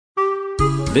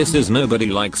This is Nobody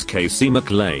Likes Casey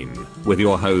McLean, with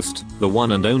your host, the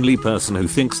one and only person who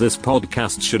thinks this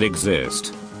podcast should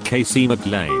exist, Casey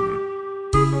McLean.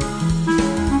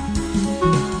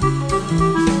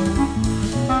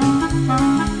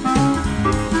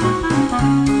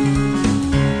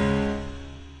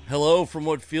 Hello from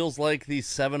what feels like the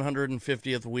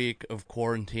 750th week of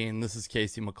quarantine. This is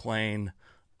Casey McLean.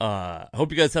 I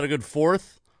hope you guys had a good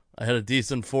 4th. I had a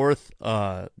decent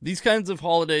 4th. These kinds of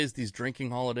holidays, these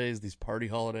drinking holidays, these party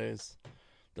holidays,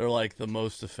 they're like the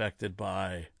most affected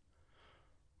by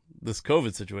this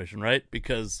COVID situation, right?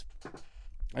 Because,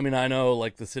 I mean, I know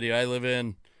like the city I live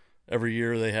in, every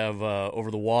year they have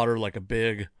over the water like a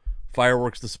big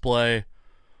fireworks display.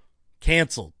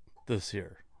 Canceled this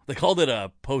year. They called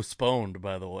it postponed,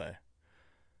 by the way.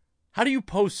 How do you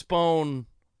postpone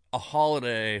a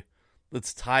holiday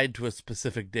that's tied to a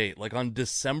specific date? Like on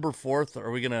December 4th,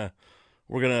 we're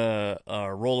gonna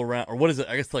roll around, or what is it?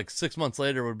 I guess like 6 months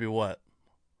later would be what?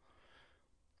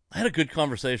 I had a good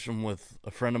conversation with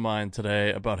a friend of mine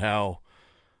today about how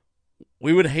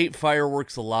we would hate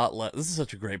fireworks a lot less. This is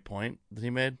such a great point that he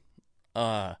made.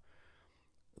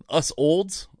 Us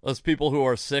olds, us people who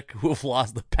are sick, who have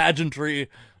lost the pageantry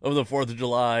of the 4th of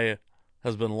July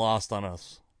has been lost on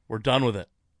us. We're done with it.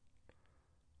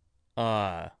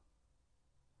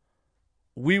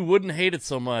 We wouldn't hate it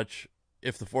so much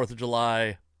if the 4th of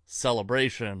July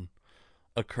celebration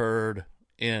occurred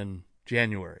in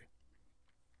January.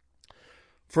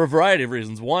 For a variety of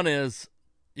reasons. One is,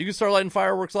 you can start lighting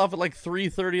fireworks off at like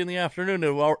 3:30 in the afternoon.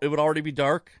 It would already be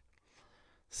dark.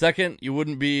 Second, you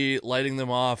wouldn't be lighting them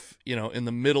off, in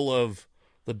the middle of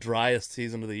the driest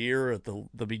season of the year, at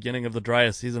the beginning of the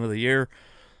driest season of the year.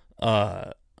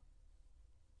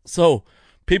 So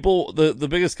people, the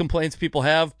biggest complaints people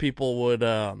would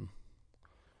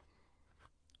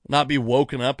not be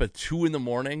woken up at 2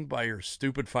 a.m. by your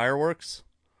stupid fireworks,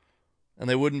 and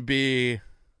they wouldn't be,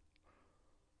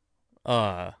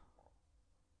 you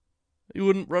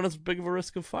wouldn't run as big of a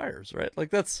risk of fires, right?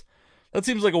 Like that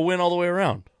seems like a win all the way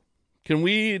around. Can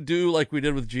we do like we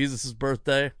did with Jesus'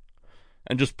 birthday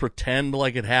and just pretend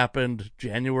like it happened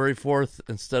January 4th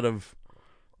instead of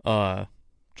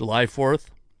July 4th?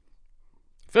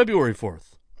 February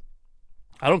 4th.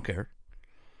 I don't care.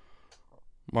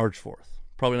 March 4th.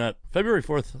 Probably not. February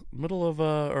 4th, middle of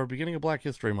or beginning of Black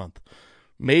History Month.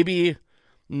 Maybe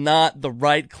not the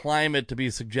right climate to be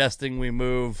suggesting we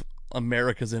move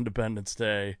America's Independence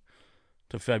Day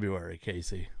to February,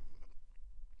 Casey.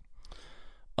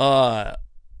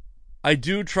 I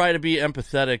do try to be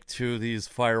empathetic to these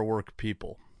firework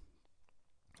people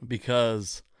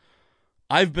because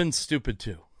I've been stupid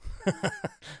too.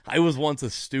 I was once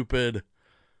a stupid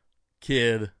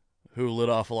kid who lit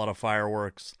off a lot of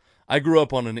fireworks. I grew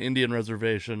up on an Indian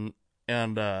reservation,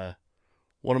 and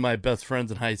one of my best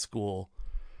friends in high school,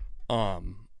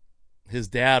 his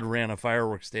dad ran a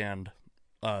fireworks stand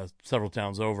several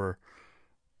towns over.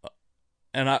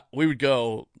 And we would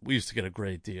go. We used to get a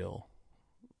great deal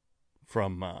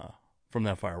from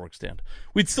that fireworks stand.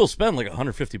 We'd still spend like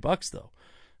 $150 though.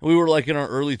 And we were like in our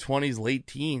early 20s, late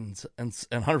teens, and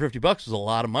 $150 was a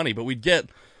lot of money. But we'd get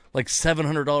like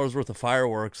 $700 worth of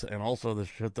fireworks, and also the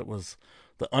shit that was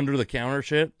the under the counter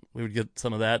shit. We would get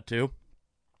some of that too.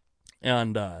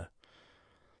 And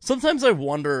sometimes I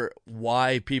wonder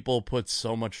why people put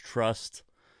so much trust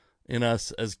in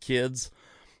us as kids.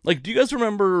 Like, do you guys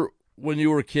remember when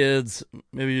you were kids?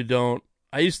 Maybe you don't.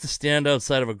 I used to stand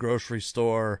outside of a grocery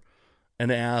store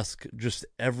and ask just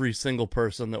every single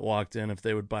person that walked in if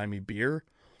they would buy me beer,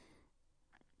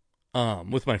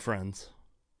 with my friends.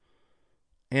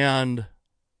 And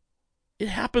it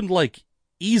happened like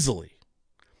easily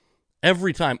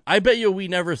every time. I bet you we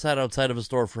never sat outside of a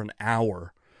store for an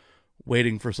hour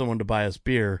waiting for someone to buy us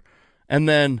beer. And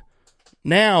then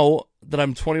now that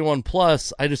I'm 21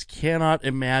 plus, I just cannot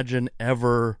imagine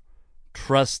ever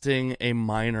trusting a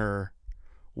minor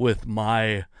with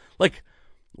my,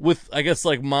 I guess,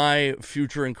 my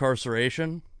future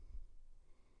incarceration.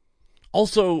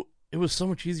 Also, it was so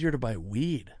much easier to buy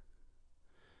weed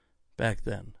back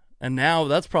then. And now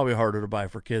that's probably harder to buy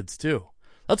for kids too.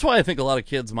 That's why I think a lot of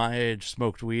kids my age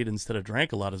smoked weed instead of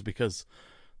drank a lot, is because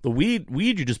the weed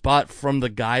you just bought from the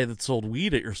guy that sold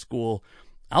weed at your school.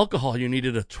 Alcohol, you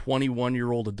needed a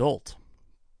 21-year-old adult.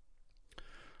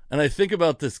 And I think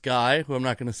about this guy, who I'm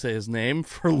not going to say his name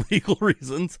for legal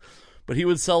reasons, but he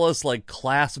would sell us like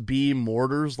Class B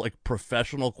mortars, like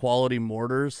professional quality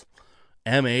mortars,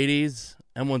 M80s,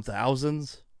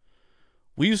 M1000s.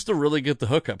 We used to really get the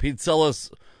hookup. He'd sell us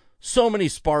so many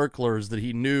sparklers that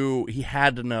he knew he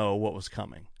had to know what was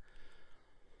coming.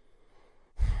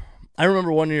 I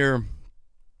remember one year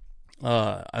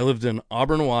I lived in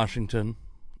Auburn, Washington,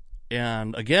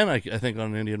 and again, I think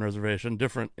on an Indian reservation,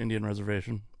 different Indian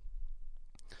reservation.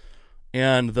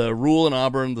 And the rule in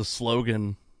Auburn, the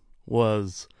slogan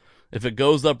was, if it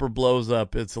goes up or blows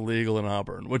up, it's illegal in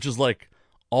Auburn, which is like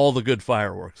all the good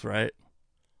fireworks, right?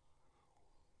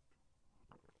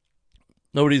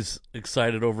 Nobody's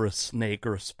excited over a snake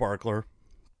or a sparkler.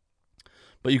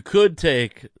 But you could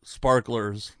take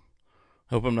sparklers.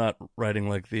 I hope I'm not writing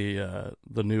like the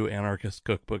new anarchist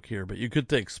cookbook here, but you could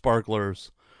take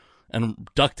sparklers and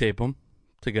duct tape them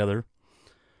together,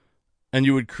 and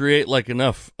you would create like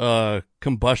enough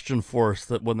combustion force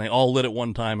that when they all lit at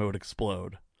one time, it would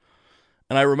explode.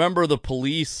 And I remember the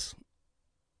police,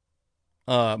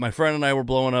 my friend and I were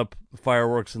blowing up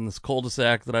fireworks in this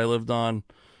cul-de-sac that I lived on,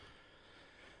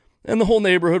 and the whole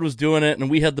neighborhood was doing it, and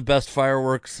we had the best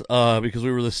fireworks because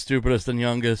we were the stupidest and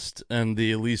youngest and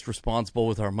the least responsible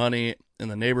with our money in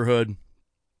the neighborhood.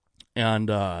 And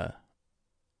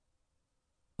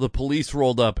the police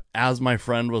rolled up as my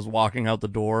friend was walking out the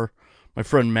door. My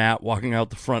friend Matt walking out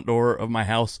the front door of my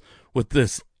house with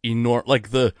this enormous,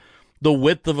 like the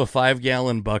width of a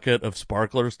 5-gallon bucket of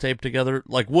sparklers taped together,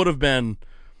 like would have been,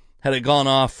 had it gone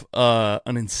off,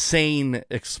 an insane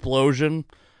explosion.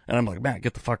 And I'm like, Matt,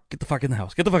 get the fuck in the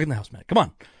house. Get the fuck in the house, Matt. Come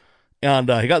on. And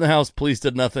he got in the house. Police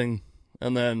did nothing.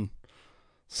 And then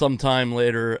sometime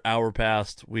later, hour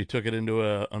passed, we took it into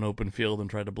an open field and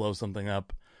tried to blow something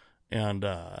up. And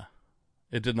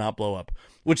it did not blow up.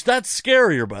 Which, that's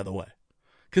scarier, by the way.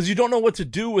 Because you don't know what to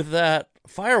do with that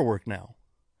firework now.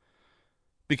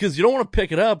 Because you don't want to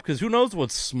pick it up, because who knows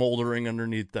what's smoldering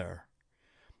underneath there.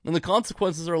 And the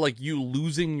consequences are like you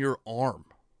losing your arm.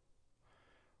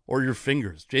 Or your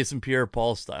fingers, Jason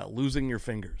Pierre-Paul style, losing your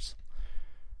fingers.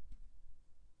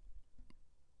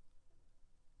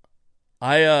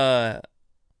 The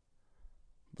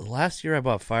last year I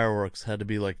bought fireworks had to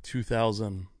be like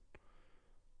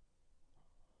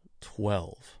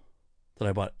 2012 that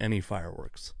I bought any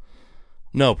fireworks.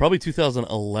 No, probably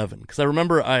 2011, because I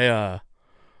remember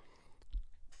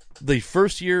the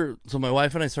first year, so my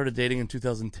wife and I started dating in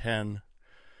 2010.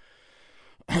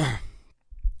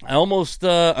 I almost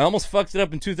fucked it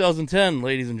up in 2010,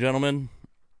 ladies and gentlemen.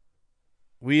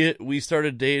 We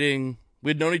started dating.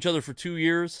 We had known each other for 2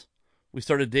 years. We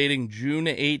started dating June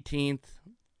 18th,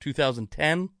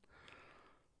 2010.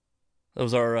 That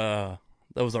was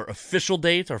our official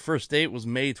date. Our first date was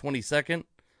May 22nd,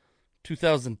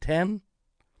 2010.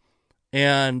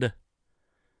 And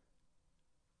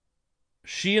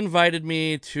she invited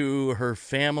me to her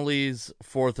family's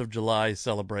 4th of July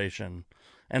celebration.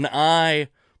 And I,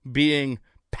 being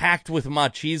packed with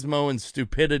machismo and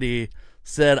stupidity,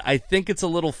 said, I think it's a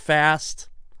little fast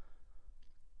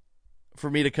for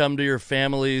me to come to your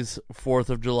family's 4th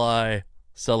of July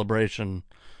celebration.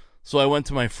 So I went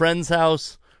to my friend's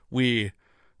house. We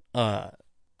had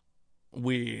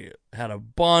a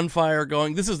bonfire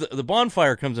going. This is the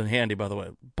bonfire comes in handy, by the way.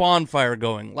 Bonfire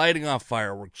going, lighting off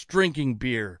fireworks, drinking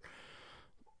beer,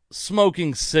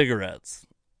 smoking cigarettes.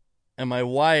 And my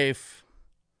wife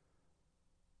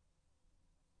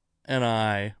and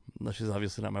I, she's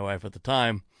obviously not my wife at the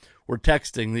time, were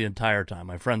texting the entire time.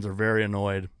 My friends are very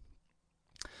annoyed.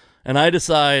 And I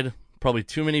decide, probably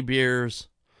too many beers,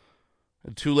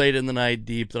 too late in the night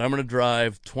deep, that I'm going to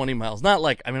drive 20 miles. Not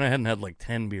like, I hadn't had like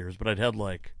 10 beers, but I'd had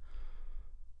like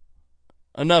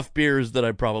enough beers that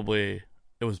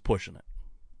it was pushing it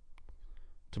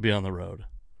to be on the road.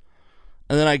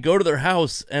 And then I go to their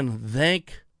house and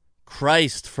thank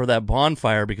Christ for that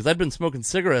bonfire, because I'd been smoking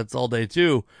cigarettes all day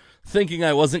too, thinking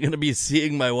I wasn't going to be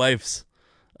seeing my wife's,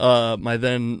 my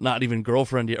then not even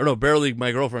girlfriend yet, or no, barely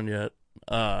my girlfriend yet,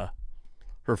 her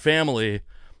family.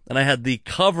 And I had the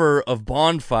cover of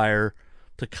bonfire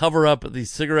to cover up the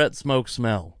cigarette smoke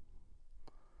smell.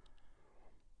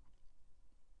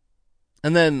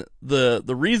 And then the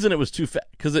reason it was too fast,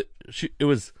 because it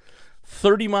was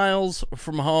 30 miles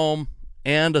from home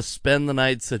and a spend the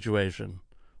night situation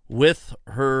with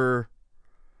her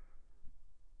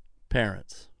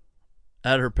parents,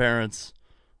 at her parents,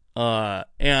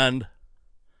 and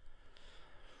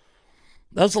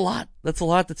that's a lot. That's a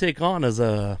lot to take on as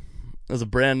a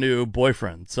brand new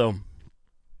boyfriend. So,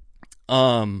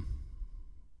 I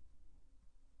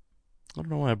don't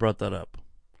know why I brought that up.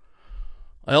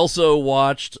 I also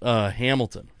watched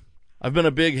Hamilton. I've been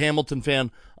a big Hamilton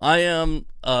fan. I am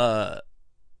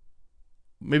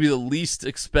maybe the least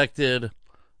expected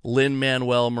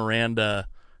Lin-Manuel Miranda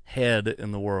head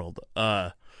in the world.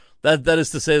 That is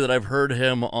to say that I've heard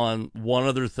him on one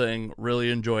other thing,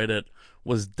 really enjoyed it,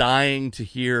 was dying to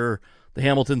hear the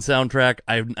Hamilton soundtrack.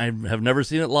 I have never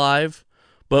seen it live,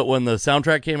 But when the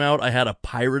soundtrack came out, I had a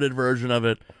pirated version of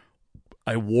it.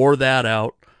 I wore that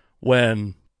out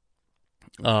when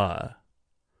it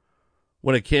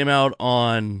came out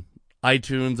on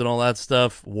iTunes and all that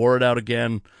stuff. Wore it out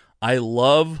again. I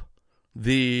love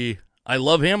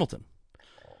Hamilton.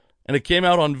 And it came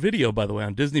out on video, by the way,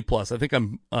 on Disney Plus. I think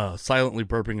I'm silently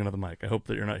burping into the mic. I hope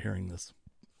that you're not hearing this.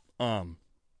 This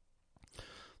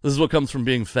is what comes from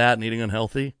being fat and eating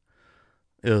unhealthy,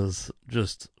 is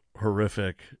just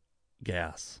horrific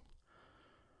gas.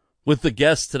 With the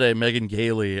guest today, Megan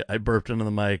Gailey, I burped into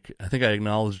the mic. I think I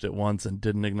acknowledged it once and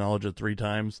didn't acknowledge it 3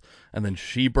 times. And then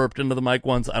she burped into the mic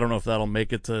once. I don't know if that'll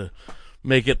make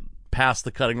it past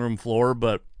the cutting room floor,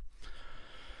 but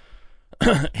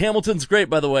Hamilton's great,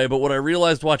 by the way. But what I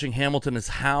realized watching Hamilton is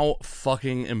how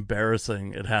fucking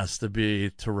embarrassing it has to be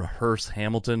to rehearse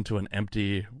Hamilton to an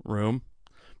empty room.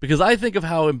 Because I think of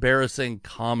how embarrassing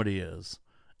comedy is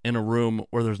in a room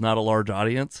where there's not a large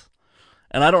audience.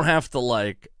 And I don't have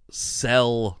to,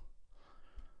 sell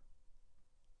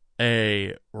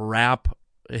a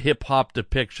hip-hop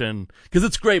depiction. Because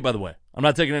it's great, by the way. I'm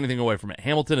not taking anything away from it.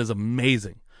 Hamilton is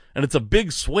amazing. And it's a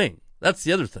big swing. That's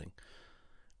the other thing.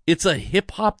 It's a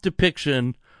hip-hop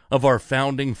depiction of our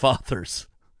founding fathers.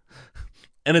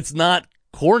 And it's not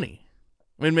corny.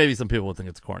 I mean, maybe some people would think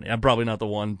it's corny. I'm probably not the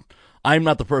one. I'm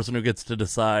not the person who gets to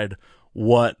decide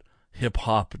what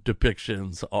hip-hop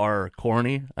depictions are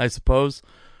corny, I suppose.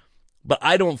 But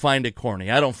I don't find it corny.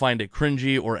 I don't find it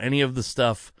cringy or any of the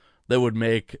stuff that would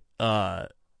make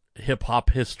hip-hop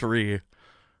history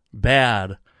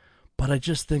bad. But I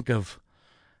just think of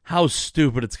how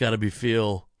stupid it's got to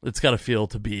feel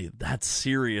to be that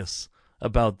serious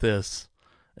about this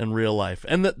in real life.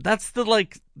 And that's the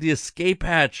escape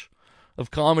hatch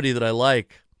of comedy that I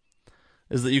like,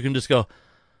 is that you can just act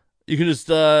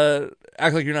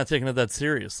like you're not taking it that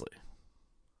seriously.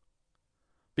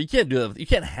 But you can't do that. You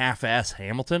can't half-ass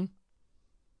Hamilton.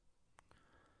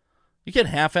 You can't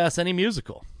half-ass any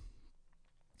musical.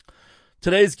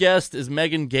 Today's guest is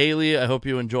Megan Gailey. I hope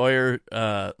you enjoy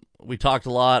her. We talked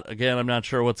a lot. Again, I'm not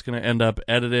sure what's going to end up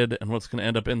edited and what's going to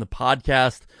end up in the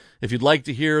podcast. If you'd like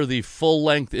to hear the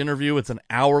full-length interview, it's an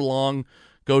hour long.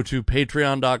 Go to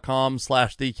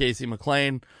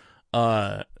patreon.com/thecasey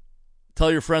tell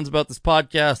your friends about this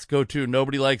podcast. Go to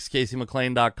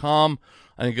nobodylikescaseymclain.com.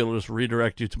 I think it'll just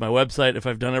redirect you to my website if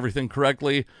I've done everything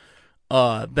correctly.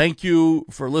 Thank you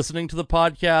for listening to the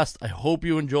podcast. I hope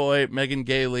you enjoy Megan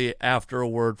Gailey after a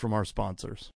word from our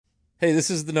sponsors. Hey, this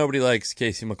is the Nobody Likes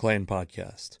Casey McClain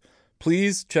podcast.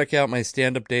 Please check out my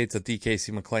stand-up dates at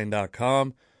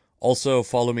thecaseyMcClain.com. Also,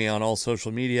 follow me on all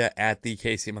social media at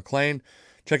thecaseyMcClain.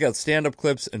 Check out stand-up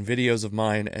clips and videos of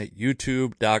mine at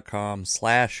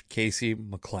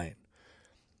youtube.com/CaseyMcClain.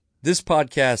 This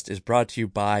podcast is brought to you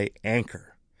by Anchor.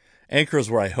 Anchor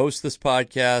is where I host this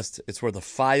podcast. It's where the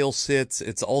file sits.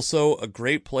 It's also a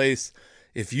great place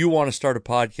if you want to start a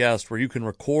podcast where you can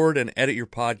record and edit your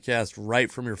podcast right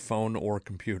from your phone or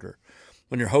computer.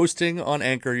 When you're hosting on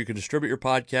Anchor, you can distribute your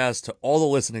podcast to all the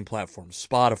listening platforms: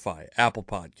 Spotify, Apple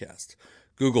Podcasts,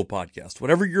 Google Podcast.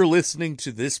 Whatever you're listening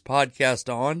to this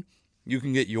podcast on, you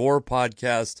can get your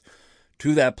podcast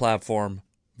to that platform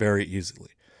very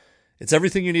easily. It's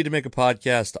everything you need to make a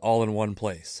podcast all in one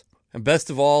place. And best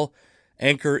of all,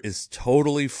 Anchor is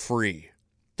totally free.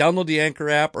 Download the Anchor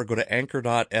app or go to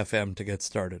anchor.fm to get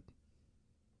started.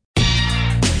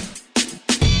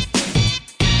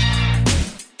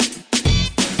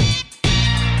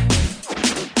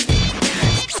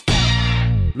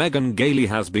 Megan Gailey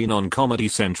has been on Comedy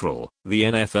Central, the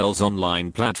NFL's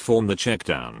online platform The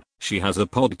Checkdown. She has a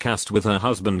podcast with her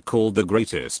husband called The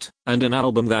Greatest, and an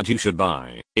album that you should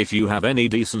buy, if you have any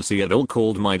decency at all,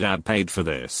 called My Dad Paid for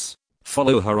This.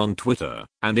 Follow her on Twitter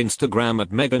and Instagram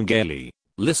at Megan Gailey.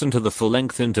 Listen to the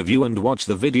full-length interview and watch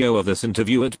the video of this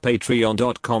interview at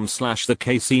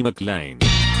patreon.com/thecasey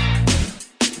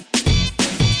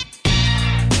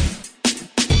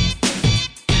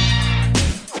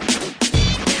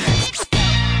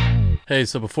Hey,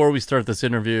 so before we start this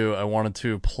interview, I wanted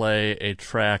to play a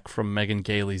track from Megan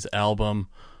Gailey's album,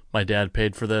 My Dad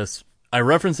Paid for This. I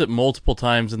reference it multiple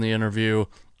times in the interview.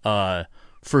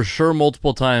 For sure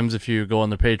multiple times if you go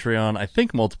on the Patreon. I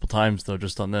think multiple times, though,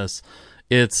 just on this.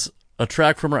 It's a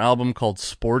track from her album called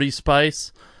Sporty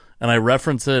Spice, and I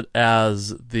reference it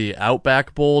as the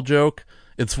Outback Bowl joke.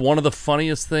 It's one of the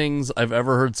funniest things I've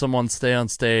ever heard someone say on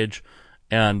stage,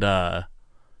 and I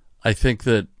think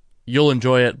that you'll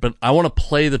enjoy it, but I want to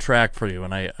play the track for you,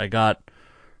 and I got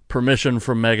permission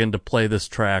from Megan to play this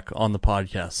track on the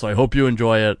podcast, so I hope you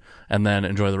enjoy it, and then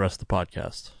enjoy the rest of the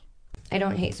podcast. I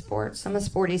don't hate sports. I'm a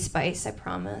sporty spice, I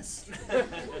promise.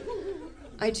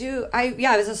 I do. I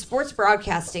was a sports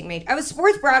broadcasting major. I was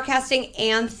sports broadcasting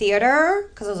and theater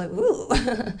because I was like, ooh,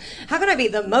 how can I be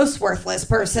the most worthless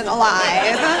person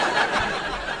alive?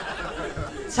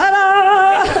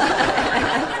 Ta-da!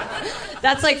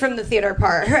 That's like from the theater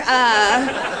part.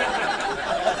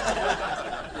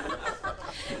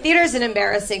 Theater's an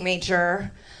embarrassing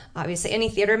major. Obviously, any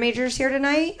theater majors here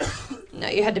tonight? No,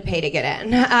 you had to pay to get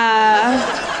in.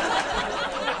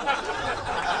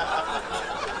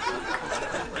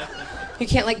 You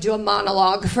can't like do a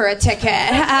monologue for a ticket.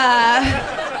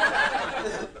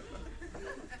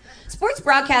 Sports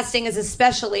broadcasting is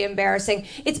especially embarrassing.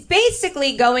 It's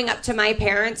basically going up to my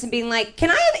parents and being like,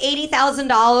 "Can I have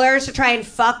 $80,000 to try and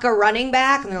fuck a running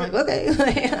back?" And they're like, "Okay."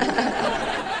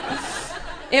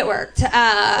 It worked.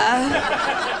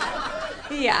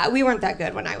 Yeah, we weren't that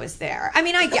good when I was there. I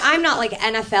mean, I'm not like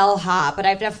NFL hot, but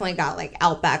I've definitely got like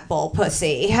Outback Bowl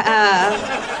pussy.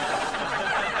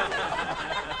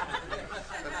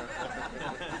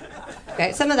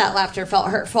 Okay, some of that laughter felt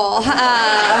hurtful.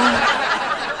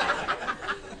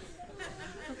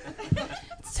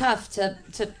 It's tough to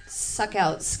suck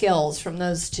out skills from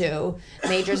those two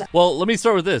majors. Well, let me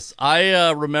start with this.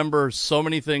 I remember so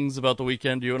many things about the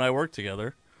weekend you and I worked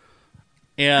together.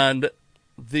 And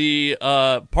the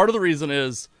part of the reason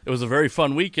is it was a very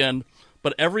fun weekend,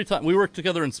 but every time we worked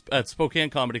together at Spokane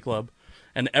Comedy Club,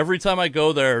 and every time I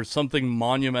go there, something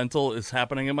monumental is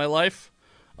happening in my life.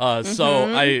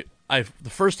 So the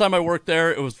first time I worked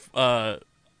there, it was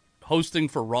hosting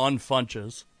for Ron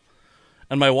Funches,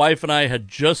 and my wife and I had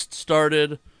just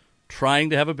started trying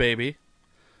to have a baby.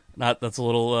 That's a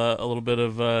little bit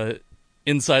of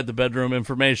inside the bedroom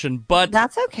information, but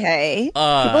that's okay.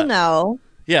 People know.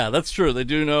 Yeah, that's true. They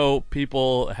do know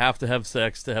people have to have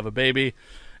sex to have a baby,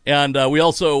 and we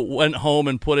also went home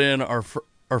and put in our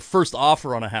first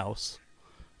offer on a house,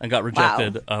 and got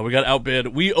rejected. Wow. We got outbid.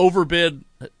 We overbid.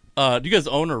 Do you guys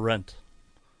own or rent?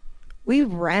 We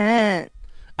rent,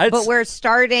 but we're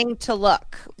starting to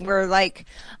look. We're like,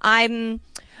 I'm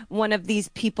one of these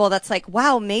people that's like,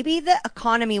 wow, maybe the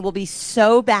economy will be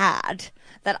so bad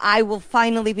that I will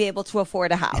finally be able to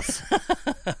afford a house.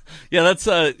 Yeah, that's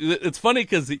it's funny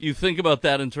because you think about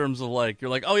that in terms of like, you're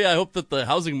like, oh yeah, I hope that the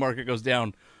housing market goes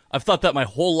down. I've thought that my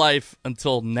whole life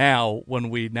until now when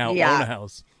we now own a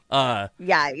house.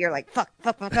 Yeah, you're like, fuck.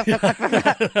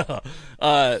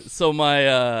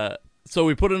 So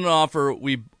we put in an offer.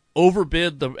 We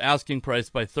overbid the asking price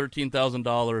by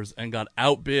 $13,000 and got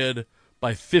outbid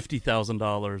by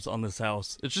 $50,000 on this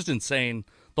house. It's just insane.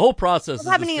 The whole process What's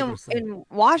happening in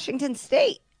Washington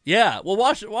State? Yeah, well,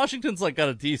 Washington's like got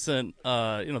a decent,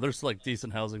 there's like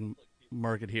decent housing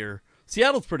market here.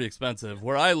 Seattle's pretty expensive.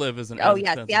 Where I live isn't. Oh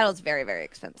yeah, Seattle's very, very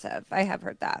expensive. I have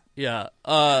heard that. Yeah.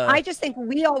 I just think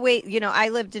we always, I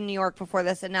lived in New York before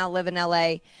this, and now live in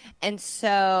LA, and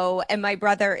my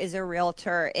brother is a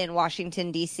realtor in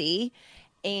Washington D.C.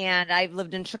 And I've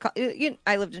lived in Chicago.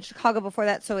 I lived in Chicago before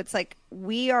that, so it's like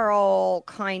we are all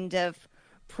kind of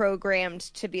programmed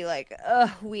to be like, ugh,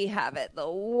 we have it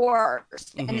the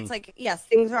worst. Mm-hmm. And it's like, yes,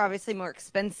 things are obviously more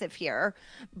expensive here,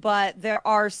 but there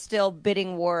are still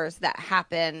bidding wars that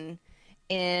happen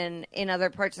in other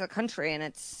parts of the country, and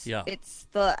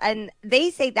and they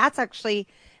say that's actually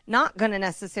not going to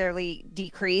necessarily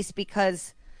decrease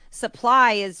because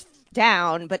supply is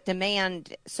down, but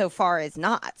demand so far is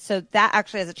not. So that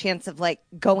actually has a chance of like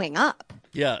going up.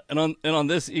 Yeah, and on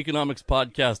this economics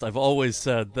podcast, I've always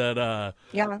said that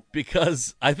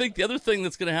because I think the other thing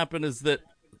that's going to happen is that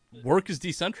work is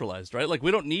decentralized, right? Like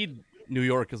we don't need New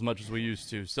York as much as we used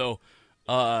to. So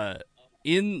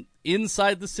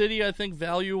inside the city, I think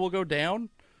value will go down,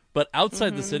 but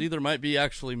outside the city, there might be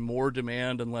actually more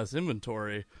demand and less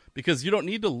inventory because you don't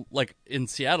need to, like in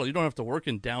Seattle, you don't have to work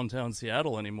in downtown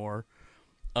Seattle anymore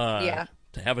to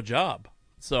have a job.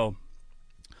 So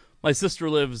my sister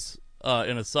lives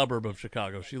in a suburb of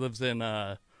Chicago. She lives in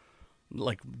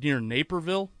like near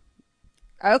Naperville.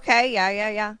 Okay,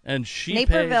 yeah. And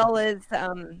Naperville is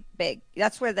big.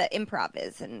 That's where the Improv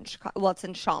is in Chicago. Well, it's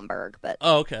in Schaumburg, but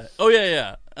okay. Oh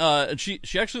yeah. And she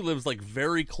actually lives like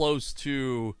very close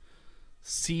to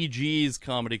CG's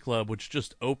Comedy Club, which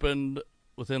just opened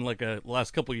within like the last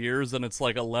couple of years, and it's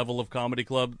like a level of comedy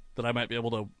club that I might be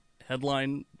able to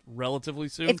headline relatively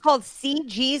soon. It's called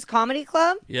CG's Comedy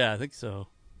Club? Yeah, I think so.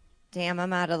 Damn,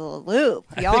 I'm out of the loop.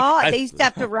 Y'all, they used to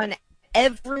have to run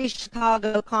every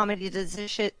Chicago comedy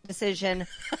decision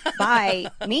by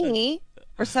me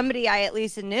or somebody I at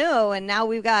least knew, and now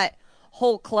we've got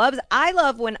whole clubs. I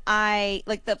love when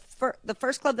the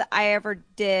first club that I ever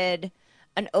did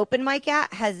an open mic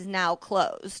at has now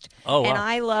closed. Oh, wow. And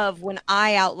I love when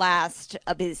I outlast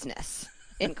a business.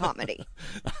 in comedy.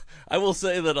 I will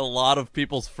say that a lot of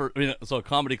people's so a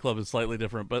comedy club is slightly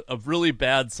different, but a really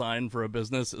bad sign for a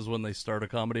business is when they start a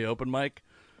comedy open mic.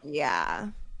 Yeah.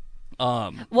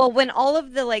 Well, when all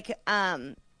of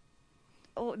the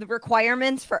the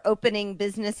requirements for opening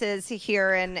businesses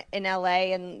here in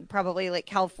LA and probably like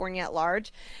California at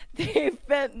large, they've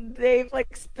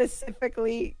like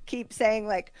specifically keep saying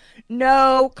like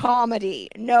no comedy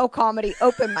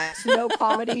open mics, no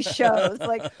comedy shows.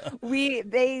 Like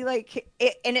they like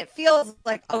it, and it feels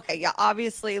like, okay, yeah,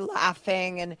 obviously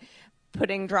laughing and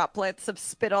putting droplets of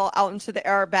spittle out into the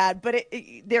air are bad, but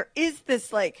there is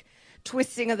this like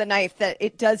twisting of the knife that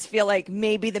it does feel like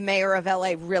maybe the mayor of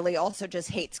LA really also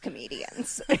just hates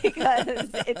comedians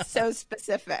because it's so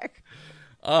specific.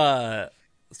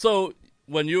 So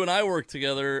when you and I worked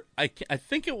together, I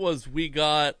think it was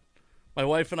my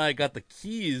wife and I got the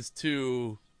keys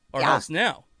to our house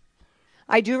now.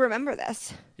 I do remember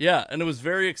this. Yeah, and it was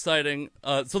very exciting.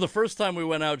 So the first time we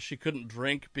went out, she couldn't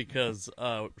drink because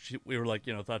we were like,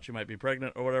 thought she might be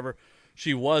pregnant or whatever.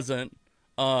 She wasn't.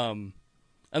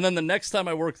 And then the next time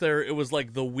I worked there, it was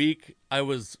like the week I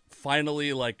was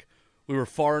finally like, we were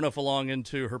far enough along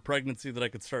into her pregnancy that I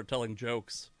could start telling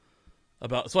jokes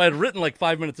about. So I had written like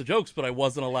 5 minutes of jokes, but I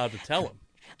wasn't allowed to tell them.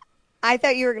 I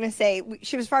thought you were going to say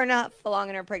she was far enough along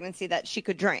in her pregnancy that she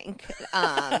could drink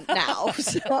now.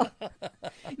 So,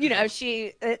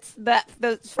 it's that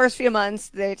those first few months,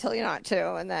 they tell you not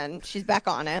to, and then she's back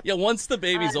on it. Yeah, once the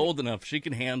baby's old enough, she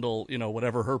can handle,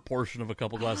 whatever her portion of a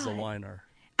couple glasses of wine are.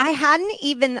 I hadn't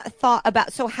even thought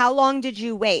about, so how long did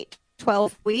you wait?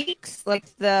 12 weeks?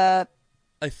 I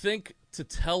think to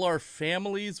tell our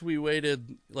families, we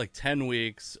waited like 10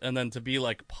 weeks, and then to be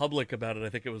like public about it, I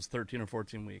think it was 13 or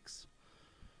 14 weeks.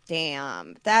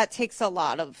 Damn, that takes a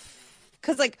lot of,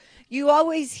 because like you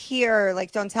always hear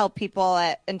like don't tell people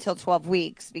until 12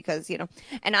 weeks because,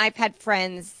 and I've had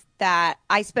friends that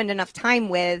I spend enough time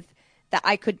with that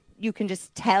you can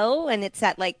just tell, and it's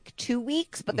at like 2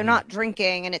 weeks, but they're not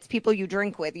drinking, and it's people you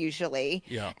drink with usually.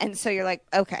 Yeah. And so you're like,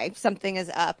 okay, something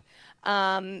is up.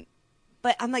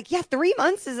 But I'm like, yeah, 3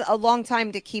 months is a long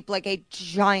time to keep like a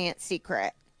giant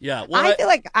secret. Yeah. Well, I feel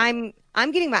like I'm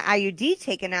getting my IUD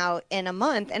taken out in a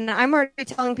month, and I'm already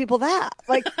telling people that.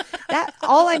 Like that.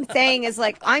 All I'm saying is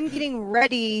like I'm getting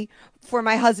ready for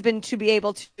my husband to be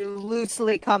able to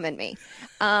loosely come in me,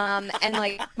 and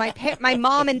like my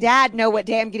mom and dad know what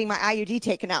day I'm getting my IUD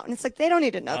taken out, and it's like they don't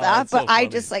need to know that, but I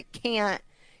just like can't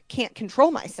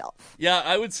control myself. Yeah,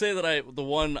 I would say that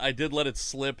I did let it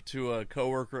slip to a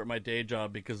coworker at my day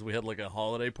job because we had like a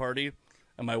holiday party.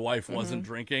 And my wife wasn't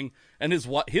drinking, and his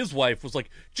wife was like,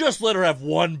 "Just let her have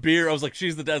one beer." I was like,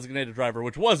 "She's the designated driver,"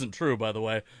 which wasn't true, by the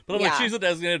way. But I'm like, "She's the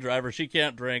designated driver; she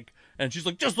can't drink." And she's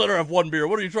like, "Just let her have one beer."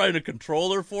 What are you trying to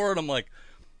control her for? And I'm like,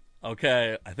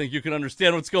 "Okay, I think you can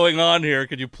understand what's going on here.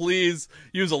 Could you please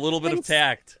use a little bit of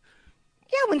tact?"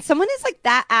 Yeah, when someone is like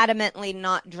that adamantly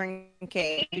not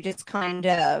drinking, you just kind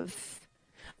of.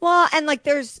 Well, and like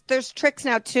there's tricks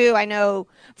now too. I know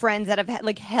friends that have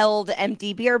held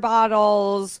empty beer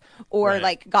bottles or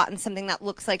like gotten something that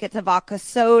looks like it's a vodka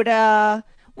soda.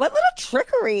 What little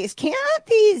trickeries? Can't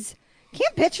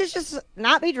bitches just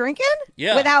not be drinking?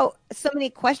 Yeah. Without so many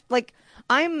questions. Like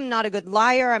I'm not a good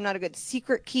liar. I'm not a good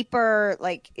secret keeper.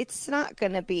 Like it's not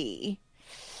gonna be.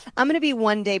 I'm gonna be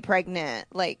one day pregnant.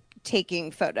 Like. Taking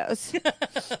photos.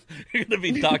 You're gonna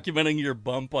be documenting your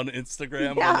bump on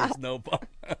Instagram when there's no bump.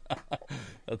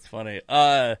 That's funny.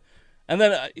 And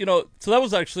then so that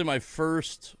was actually my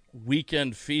first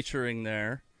weekend featuring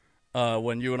there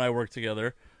when you and I worked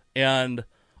together. And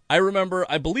I remember,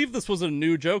 I believe this was a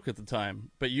new joke at the time,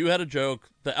 but you had a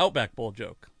joke, the Outback Bowl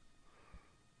joke.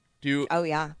 Oh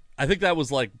yeah. I think that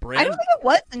was like brand. I don't think it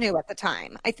was new at the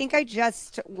time. I think I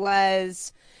just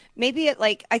was. Maybe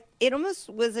it almost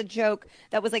was a joke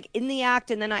that was like in the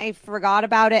act, and then I forgot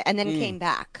about it, and then came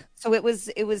back. So it was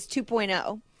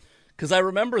 2.0. Because I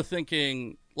remember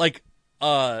thinking like,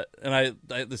 and I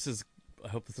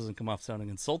hope this doesn't come off sounding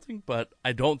insulting, but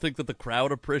I don't think that the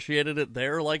crowd appreciated it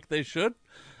there like they should.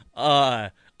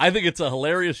 I think it's a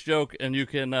hilarious joke, and you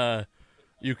can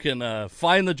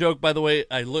find the joke. By the way,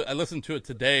 I listened to it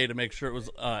today to make sure it was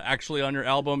actually on your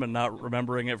album and not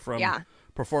remembering it from. Yeah.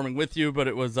 Performing with you, but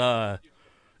it was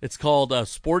it's called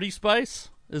Sporty Spice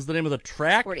is the name of the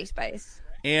track. Sporty Spice.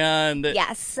 And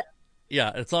yes.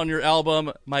 Yeah, it's on your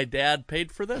album. My dad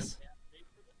paid for this.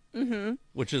 Mm-hmm.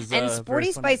 Which is and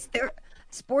Sporty Spice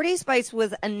Sporty Spice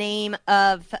was a name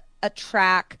of a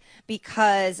track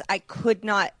because I could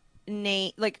not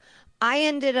name I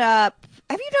ended up.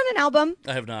 Have you done an album?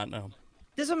 I have not, no.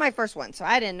 This was my first one, so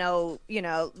I didn't know,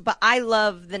 but I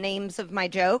love the names of my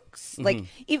jokes. Like,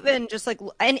 even just like,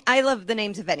 and I love the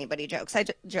names of anybody jokes.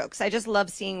 I just love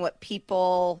seeing what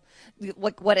people,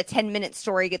 like, what a 10-minute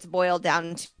story gets boiled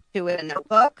down to in a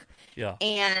notebook. Yeah.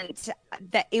 And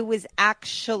that it was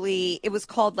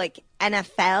called like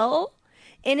NFL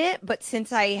in it. But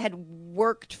since I had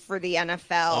worked for the NFL,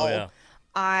 Oh, yeah.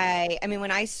 I mean,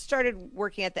 when I started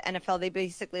working at the NFL, they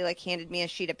basically like handed me a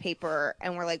sheet of paper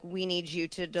and were like, "We need you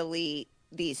to delete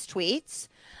these tweets."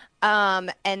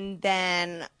 And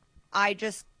then I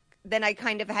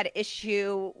kind of had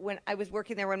issue when I was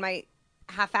working there when my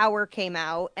half hour came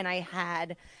out, and I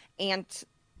had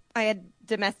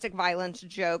domestic violence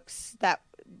jokes that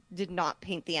did not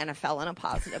paint the NFL in a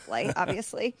positive light,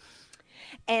 obviously.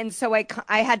 And so I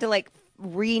had to like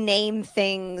rename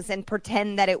things and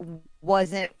pretend that it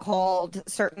wasn't called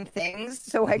certain things,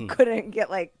 so I couldn't get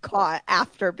like caught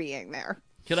after being there.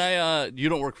 You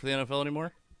don't work for the NFL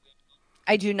anymore?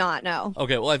 I do not know.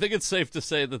 Okay, well, I think it's safe to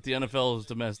say that the NFL's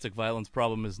domestic violence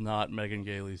problem is not Megan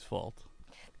Gailey's fault.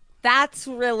 That's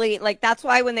really like, that's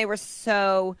why when they were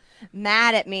so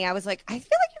mad at me, I was like, I feel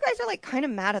like you guys are like kind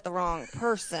of mad at the wrong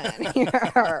person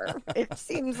here. It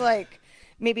seems like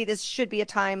maybe this should be a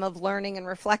time of learning and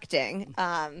reflecting.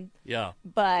 Yeah.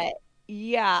 But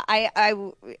yeah, I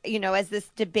as this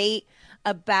debate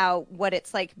about what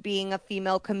it's like being a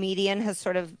female comedian has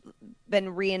sort of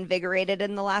been reinvigorated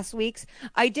in the last weeks,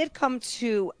 I did come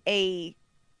to a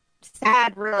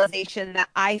sad realization that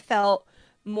I felt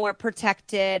more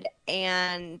protected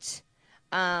and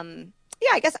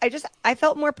I guess I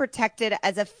felt more protected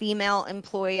as a female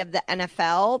employee of the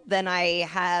NFL than I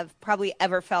have probably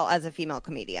ever felt as a female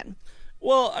comedian.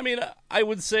 Well, I mean, I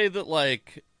would say that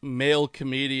like male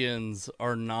comedians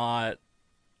are not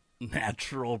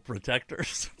natural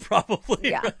protectors, probably.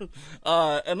 Yeah.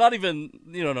 And not even,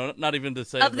 not even to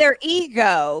say of their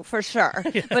ego, for sure,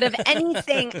 but of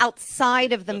anything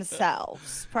outside of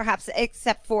themselves, perhaps,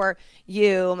 except for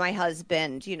you, my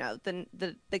husband,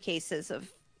 the cases of.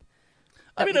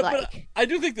 I mean, but I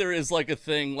do think there is like a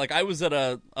thing. Like I was at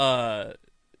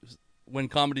when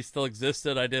comedy still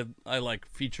existed, I like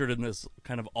featured in this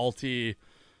kind of alty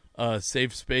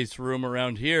safe space room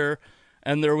around here.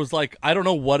 And there was like, I don't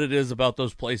know what it is about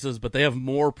those places, but they have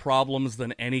more problems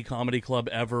than any comedy club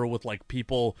ever with like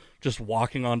people just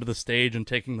walking onto the stage and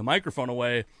taking the microphone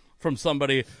away from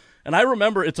somebody. And I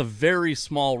remember it's a very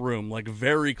small room, like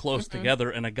very close together.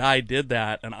 And a guy did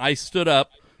that. And I stood up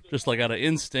just like out of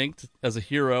instinct as a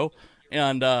hero.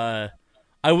 And I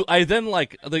then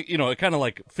like, it kind of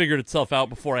like figured itself out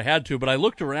before I had to. But I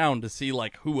looked around to see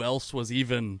like who else was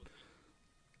even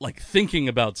like thinking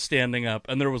about standing up,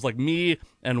 and there was like me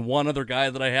and one other guy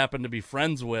that I happened to be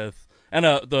friends with, and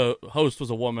the host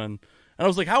was a woman, and I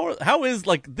was like, how is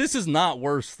like this is not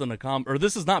worse than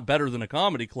this is not better than a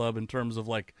comedy club in terms of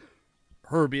like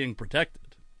her being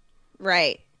protected.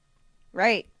 Right.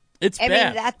 It's bad. I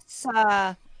mean, that's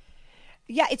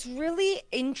yeah, it's really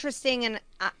interesting, and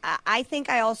I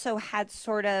think I also had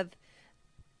sort of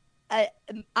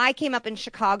I came up in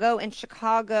Chicago. In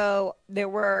Chicago, there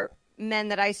were men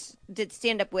that I did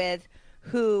stand up with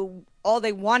who all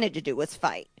they wanted to do was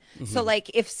fight. So like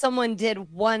if someone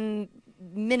did one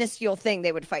minuscule thing,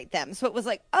 they would fight them. So it was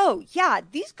like, oh yeah,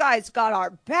 these guys got our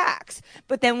backs.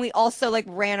 But then we also like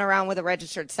ran around with a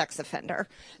registered sex offender.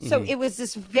 So it was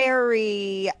this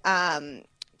very, and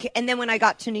then when I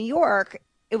got to New York,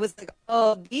 it was like,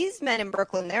 oh, these men in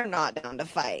Brooklyn, they're not down to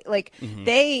fight. Like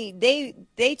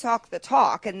they talk the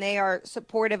talk and they are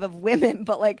supportive of women,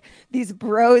 but like these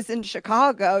bros in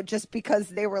Chicago, just because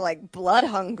they were like blood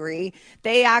hungry,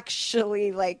 they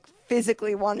actually like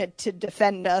physically wanted to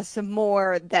defend us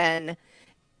more than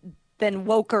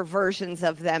woker versions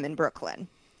of them in Brooklyn.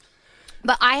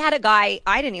 But I had a guy,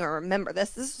 I didn't even remember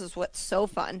this. This is what's so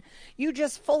fun. You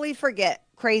just fully forget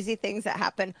crazy things that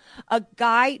happen. A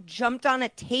guy jumped on a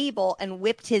table and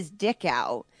whipped his dick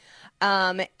out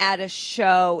at a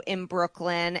show in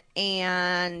Brooklyn.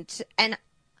 And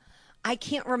I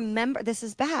can't remember. This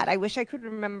is bad. I wish I could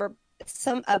remember.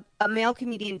 A male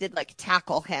comedian did like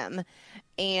tackle him,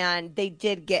 and they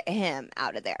did get him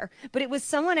out of there. But it was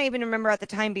someone I even remember at the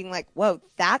time being like, whoa,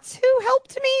 that's who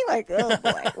helped me? Like, oh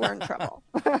boy, we're in trouble.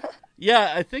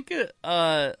 Yeah, I think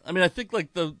I think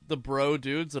like the bro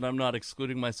dudes, and I'm not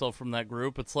excluding myself from that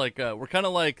group. It's like we're kind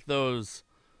of like those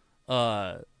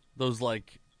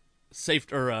like safe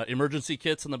or emergency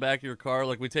kits in the back of your car.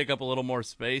 Like we take up a little more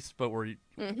space, but we're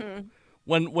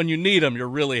when you need them, you're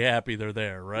really happy they're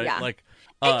there, right? Yeah. Like,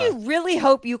 and you really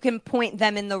hope you can point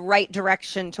them in the right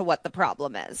direction to what the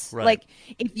problem is. Right. Like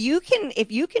if you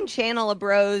can channel a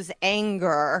bro's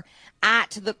anger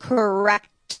at the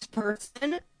correct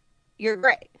person, you're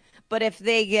great. But if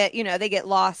they get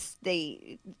lost,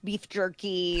 they beef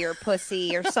jerky or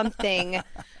pussy or something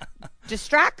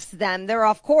distracts them, they're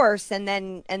off course, and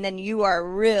then you are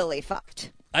really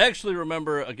fucked. I actually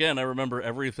remember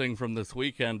everything from this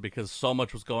weekend because so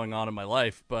much was going on in my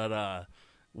life. But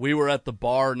we were at the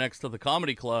bar next to the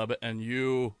comedy club, and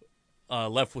you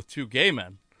left with two gay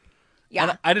men. Yeah,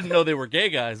 and I didn't know they were gay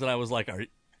guys, and I was like,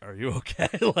 "Are you okay?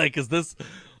 Like, is this?"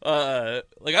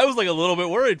 Like, I was like a little bit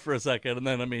worried for a second, and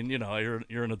then I mean,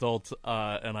 you're an adult,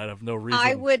 and I'd have no reason.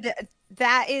 I would.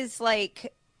 That is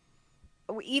like.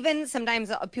 Even sometimes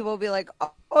people will be like,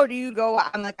 "Oh, do you go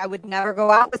out?" I'm like, I would never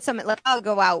go out with someone. Like, I'll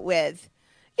go out with,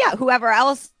 whoever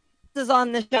else is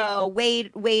on the show,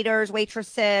 waiters,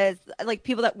 waitresses, like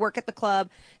people that work at the club.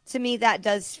 To me, that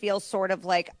does feel sort of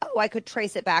like, oh, I could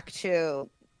trace it back to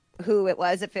who it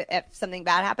was if something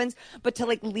bad happens. But to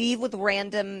like leave with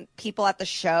random people at the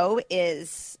show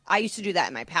I used to do that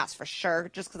in my past for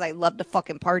sure, just because I love to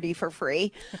fucking party for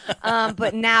free.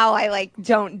 But now I like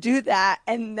don't do that.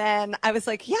 And then I was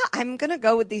like, yeah, I'm gonna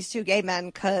go with these two gay men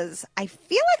because I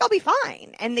feel like I'll be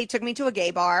fine. And they took me to a gay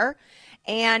bar.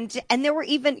 And there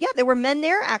were men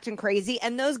there acting crazy,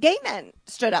 and those gay men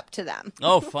stood up to them.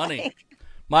 Oh, funny.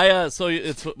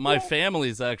 My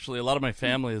family's actually, a lot of my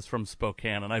family is from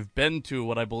Spokane, and I've been to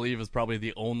what I believe is probably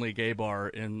the only gay bar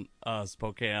in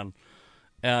Spokane.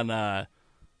 And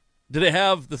did it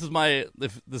have, this is my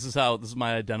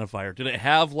identifier, did it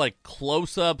have like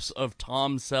close-ups of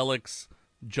Tom Selleck's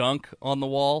junk on the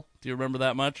wall? Do you remember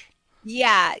that much?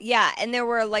 Yeah. And there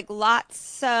were like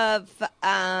lots of,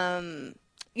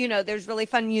 there's really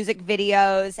fun music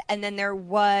videos, and then there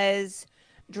was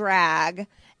drag.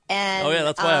 And, oh yeah,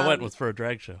 that's why I went, was for a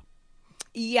drag show.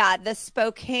 Yeah, the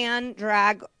Spokane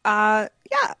drag. Happy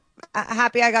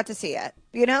I got to see it.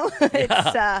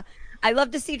 It's I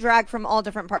love to see drag from all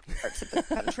different parts of the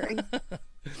country.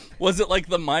 Was it like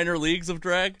the minor leagues of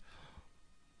drag?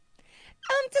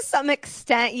 To some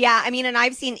extent, yeah. I mean, and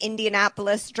I've seen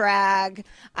Indianapolis drag.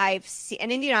 And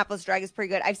Indianapolis drag is pretty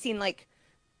good. I've seen like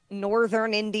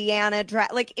Northern Indiana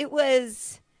drag. Like it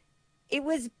was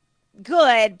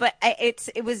good, but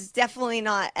it was definitely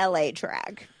not LA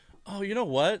drag. Oh, you know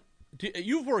what?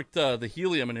 You've worked the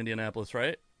Helium in Indianapolis,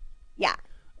 right? Yeah.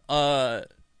 The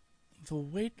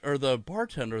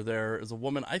bartender there is a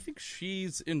woman. I think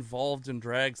she's involved in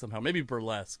drag somehow, maybe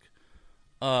burlesque.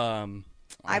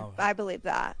 I believe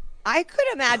that. I could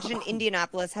imagine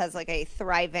Indianapolis has like a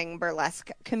thriving burlesque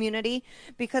community,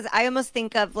 because I almost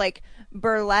think of like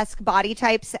burlesque body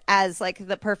types as like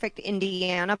the perfect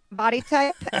Indiana body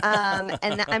type. And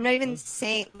I'm not even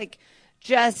saying like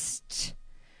just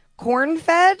corn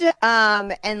fed,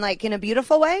 and like in a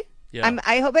beautiful way. Yeah.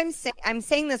 I hope I'm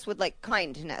saying this with like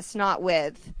kindness, not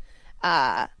with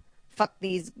fuck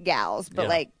these gals, but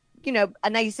like, a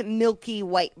nice milky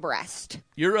white breast.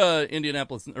 You're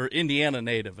Indianapolis or Indiana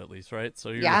native, at least, right? So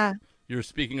you're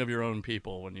speaking of your own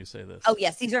people when you say this. Oh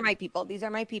yes, these are my people.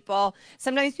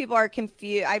 Sometimes people are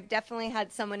confused. I've definitely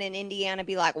had someone in Indiana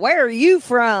be like, "Where are you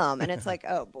from?" And it's like,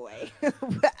 "Oh boy,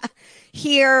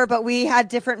 here," but we had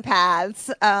different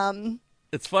paths.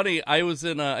 It's funny.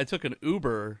 I took an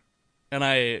Uber, and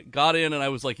I got in, and I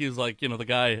was like, he was like, the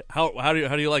guy, how do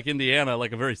you like Indiana?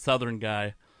 Like a very southern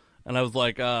guy. And I was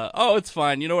like, oh, it's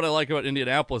fine. You know what I like about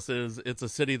Indianapolis is it's a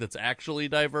city that's actually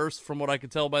diverse, from what I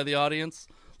could tell by the audience.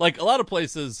 Like, a lot of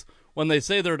places, when they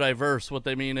say they're diverse, what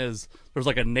they mean is there's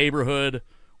like a neighborhood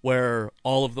where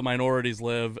all of the minorities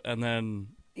live, and then...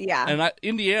 Yeah. And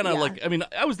Indiana,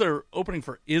 I was there opening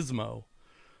for Ismo,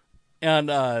 and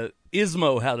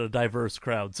Ismo had a diverse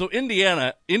crowd. So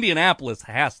Indianapolis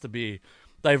has to be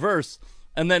diverse.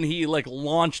 And then he like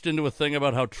launched into a thing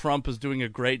about how Trump is doing a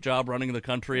great job running the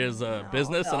country as a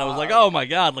business, and I was like, oh my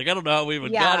god, like I don't know how we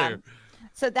even got here.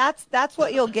 So that's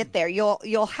what you'll get there.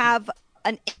 You'll have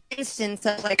an instance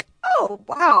of like, oh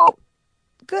wow,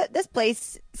 good. This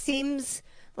place seems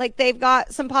like they've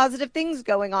got some positive things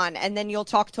going on, and then you'll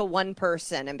talk to one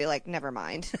person and be like, never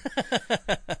mind.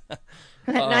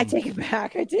 And I take it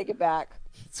back.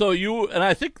 So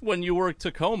I think when you worked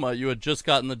Tacoma, you had just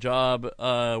gotten the job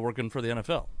working for the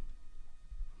NFL.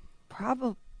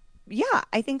 Probably, yeah,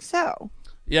 I think so.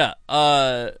 Yeah,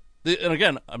 and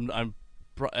again,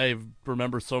 I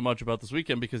remember so much about this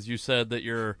weekend because you said that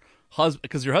your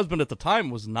husband at the time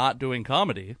was not doing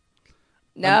comedy.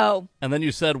 No. And then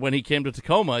you said when he came to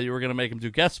Tacoma, you were going to make him do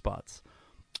guest spots.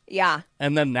 Yeah.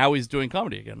 And then now he's doing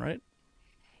comedy again, right?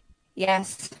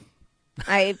 Yes.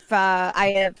 I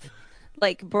have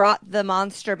like brought the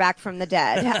monster back from the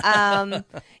dead.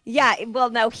 Yeah, well,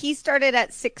 no, he started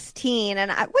at 16,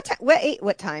 and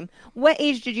what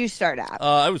age did you start at?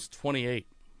 I was 28.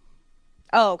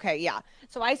 Oh, okay, yeah.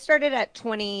 So I started at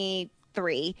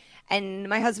 23, and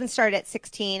my husband started at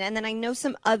 16, and then I know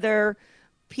some other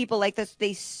people like this.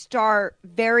 They start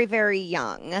very, very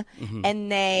young,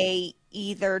 and they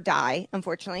either die,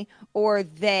 unfortunately, or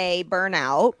they burn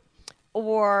out,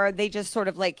 or they just sort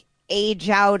of like age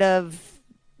out of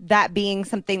that being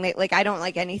something that like I don't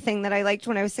like anything that I liked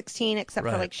when I was 16 except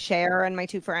for Right. like Cher and my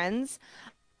two friends.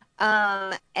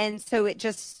 And so it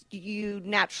just, you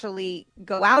naturally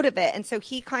go out of it. And so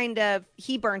he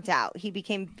burnt out. He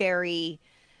became very,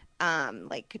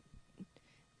 like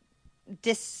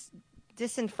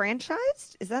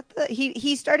disenfranchised. Is that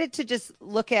he started to just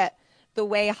look at the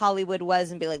way Hollywood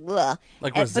was and be like, ugh.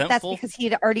 Like But that's resentful? because he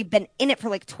had already been in it for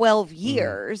like 12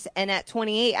 years. And at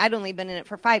 28, I'd only been in it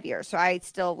for 5 years. So I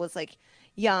still was like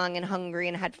young and hungry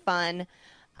and had fun.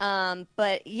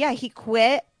 But yeah, he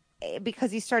quit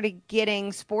because he started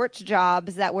getting sports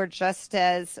jobs that were just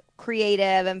as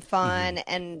creative and fun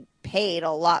and paid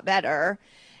a lot better.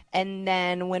 And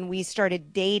then when we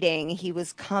started dating, he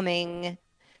was coming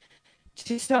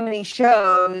to so many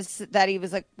shows that he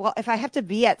was like, well, if I have to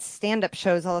be at stand-up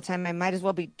shows all the time, I might as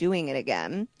well be doing it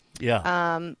again.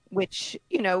 Yeah. Which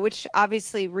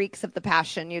obviously reeks of the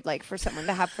passion you'd like for someone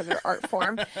to have for their art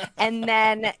form. And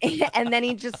then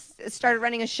he just started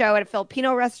running a show at a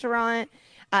Filipino restaurant.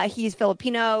 He's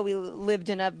Filipino. We lived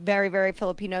in a very, very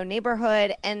Filipino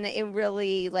neighborhood, and it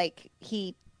really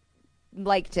he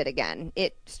liked it again.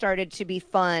 It started to be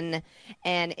fun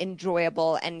and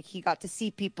enjoyable, and he got to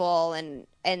see people, and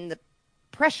the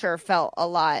pressure felt a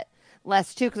lot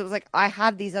less too, because it was like I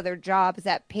have these other jobs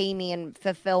that pay me and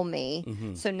fulfill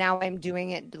me, so now I'm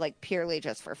doing it like purely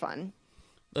just for fun.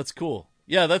 That's cool.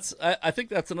 Yeah, I think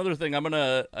that's another thing.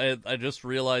 I just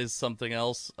realized something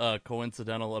else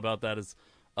coincidental about that is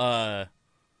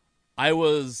I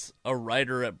was a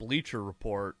writer at Bleacher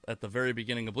Report at the very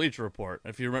beginning of Bleacher Report.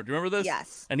 If you remember, do you remember this?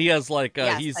 Yes. And he has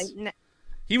Yes,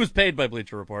 he was paid by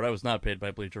Bleacher Report. I was not paid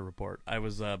by Bleacher Report. I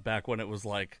was back when it was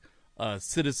like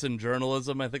citizen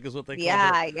journalism, I think is what they called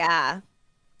it. Yeah.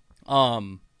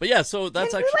 But yeah, so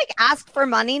that's Can you actually like ask for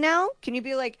money now? Can you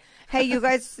be like, hey, you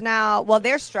guys now? Well,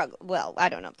 they're struggling. Well, I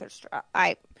don't know if they're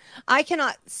struggling. I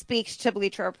cannot speak to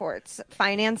Bleacher Report's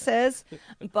finances,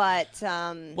 but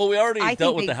well, we already I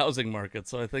dealt think with the housing market,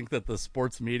 so I think that the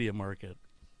sports media market.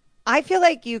 I feel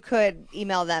like you could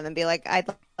email them and be like, I'd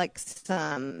like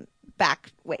some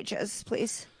back wages,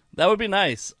 please. That would be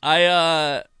nice.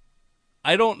 I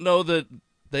don't know that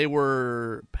they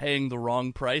were paying the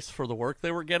wrong price for the work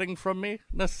they were getting from me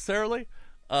necessarily.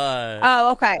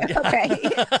 Oh, okay. Yeah. Okay.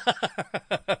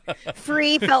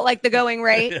 Free felt like the going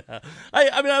rate. Yeah.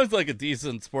 I mean, I was like a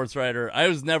decent sports writer. I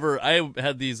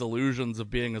had these illusions of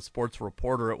being a sports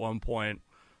reporter at one point.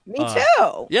 Me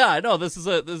too. Yeah, I know.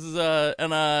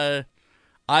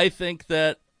 I think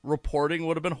that reporting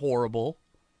would have been horrible.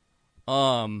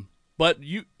 But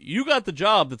you got the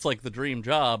job that's like the dream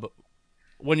job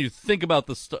when you think about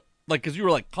the stuff, like, because you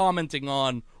were like commenting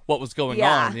on what was going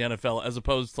on in the NFL as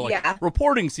opposed to like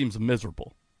reporting seems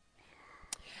miserable.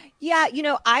 Yeah,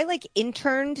 I like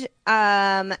interned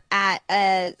at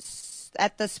a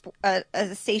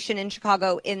station in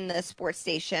Chicago in the sports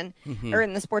station or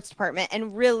in the sports department,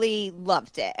 and really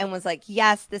loved it and was like,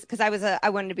 yes, this, because I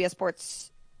wanted to be a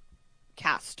sports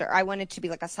caster. I wanted to be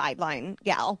like a sideline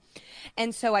gal.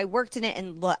 And so I worked in it,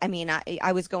 and look, I mean,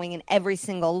 I was going in every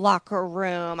single locker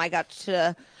room. I got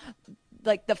to,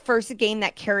 like, the first game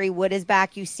that Kerry Wood is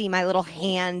back, you see my little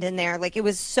hand in there. Like, it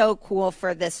was so cool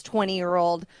for this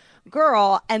 20-year-old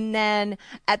girl. And then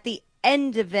at the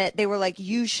end of it, they were like,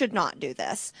 you should not do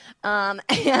this.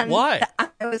 And why?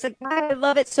 I was like, I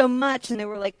love it so much. And they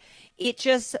were like,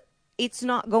 it's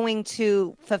not going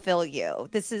to fulfill you.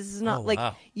 This is not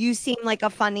wow. You seem like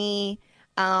a funny,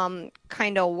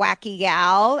 kind of wacky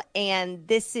gal, and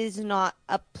this is not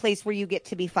a place where you get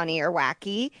to be funny or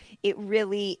wacky. It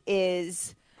really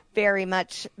is very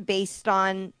much based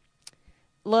on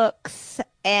looks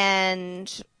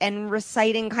and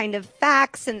reciting kind of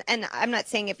facts. And I'm not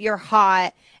saying if you're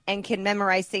hot and can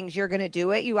memorize things, you're going to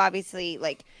do it. You obviously,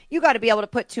 like, you got to be able to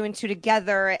put two and two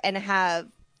together and have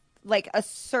like a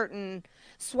certain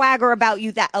swagger about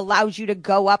you that allows you to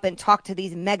go up and talk to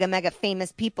these mega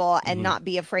famous people and not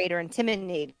be afraid or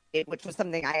intimidated, which was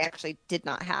something I actually did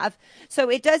not have. So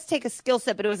it does take a skill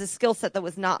set, but it was a skill set that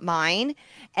was not mine.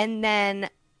 And then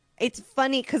it's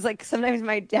funny because, like, sometimes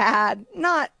my dad,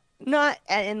 not not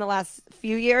in the last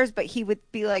few years, but he would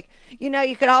be like,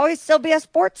 you could always still be a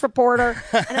sports reporter.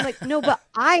 And I'm like, no, but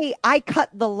I cut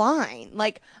the line.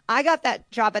 Like, I got that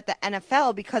job at the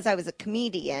NFL because I was a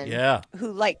comedian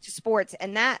who liked sports,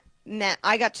 and that meant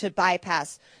I got to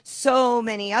bypass so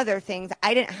many other things.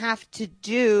 I didn't have to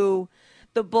do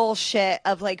the bullshit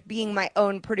of like being my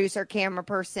own producer, camera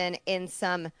person in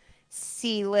some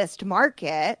C-list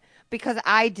market, because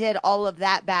I did all of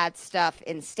that bad stuff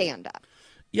in stand-up.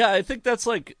 Yeah, I think that's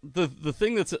like the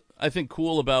thing that's I think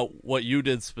cool about what you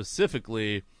did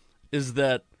specifically is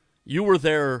that you were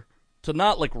there to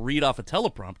not like read off a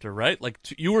teleprompter, right? Like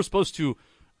you were supposed to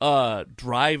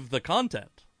drive the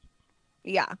content.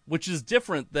 Yeah. Which is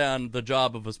different than the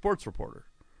job of a sports reporter.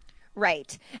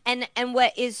 Right. And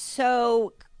what is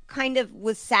so kind of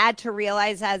was sad to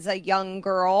realize as a young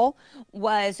girl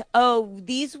was,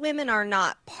 these women are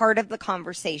not part of the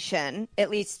conversation. At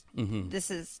least this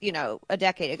is, a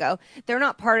decade ago. They're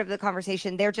not part of the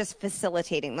conversation. They're just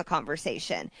facilitating the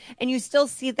conversation. And you still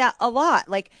see that a lot.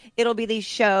 Like, it'll be these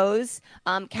shows,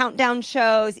 countdown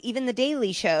shows, even the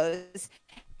daily shows.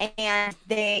 And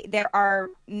there are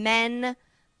men,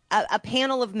 a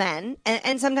panel of men,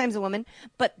 and sometimes a woman,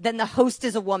 but then the host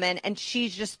is a woman, and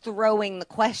she's just throwing the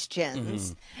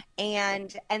questions.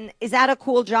 And is that a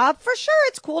cool job? For sure,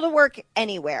 it's cool to work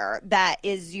anywhere that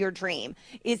is your dream.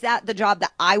 Is that the job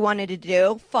that I wanted to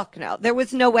do? Fuck no. There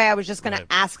was no way I was just going to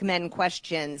ask men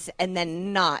questions and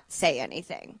then not say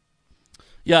anything.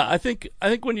 Yeah, I think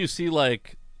when you see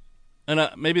like, and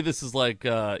maybe this is like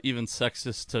even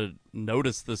sexist to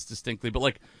notice this distinctly, but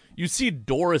like, you see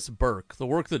Doris Burke, the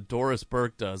work that Doris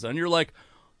Burke does, and you're like,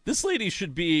 this lady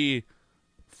should be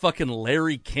fucking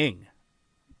Larry King.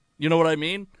 You know what I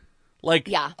mean? Like,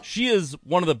 she is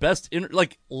one of the best,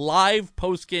 live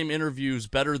post-game interviews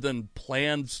better than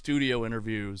planned studio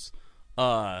interviews.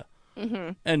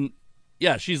 And,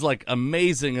 yeah, she's, like,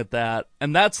 amazing at that.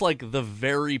 And that's, like, the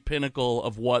very pinnacle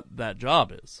of what that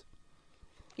job is.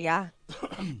 Yeah.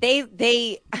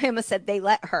 I almost said they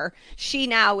let her. She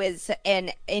now is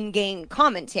an in-game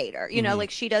commentator.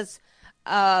 Like she does,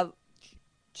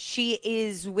 she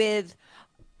is with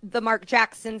the Mark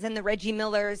Jacksons and the Reggie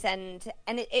Millers, and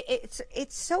it's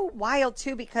so wild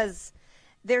too, because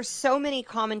there's so many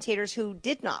commentators who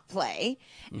did not play.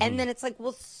 And then it's like,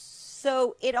 well,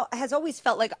 so it has always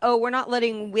felt like, we're not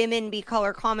letting women be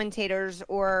color commentators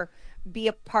or be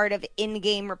a part of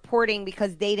in-game reporting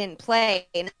because they didn't play.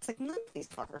 And it's like, none of these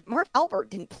fuckers. Mark Albert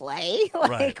didn't play.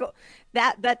 Like,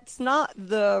 that's not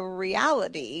the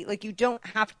reality. Like, you don't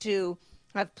have to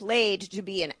have played to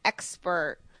be an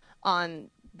expert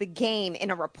on the game in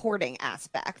a reporting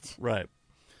aspect. Right.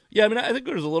 Yeah, I mean, I think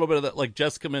there's a little bit of that, like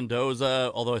Jessica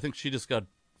Mendoza, although I think she just got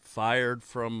fired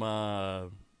from, I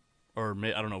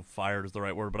don't know if fired is the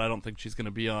right word, but I don't think she's going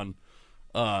to be on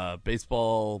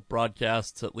baseball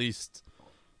broadcasts, at least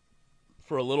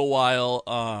for a little while.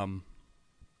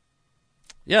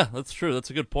 Yeah, that's true. That's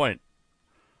a good point.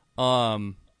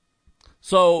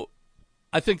 So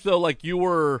I think though, like you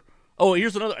were,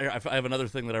 here's another, I have another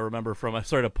thing that I remember from, I'm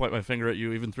sorry to point my finger at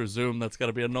you even through Zoom. That's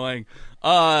gotta be annoying.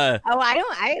 I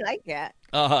like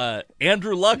it.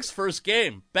 Andrew Luck's first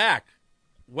game back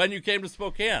when you came to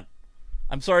Spokane.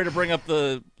 I'm sorry to bring up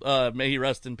the, may he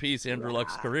rest in peace, Andrew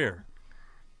Luck's career.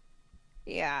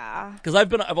 Yeah, because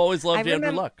I've always loved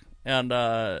Andrew Luck, and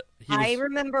I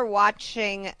remember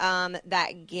watching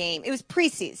that game. It was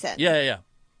preseason. Yeah.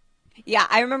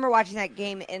 I remember watching that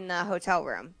game in the hotel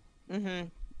room,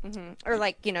 or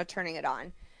like turning it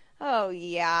on. Oh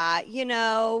yeah,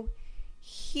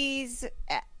 he's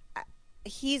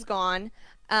gone,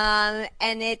 and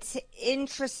it's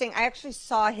interesting. I actually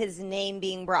saw his name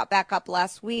being brought back up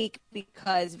last week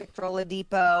because Victor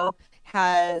Oladipo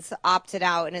has opted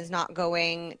out and is not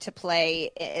going to play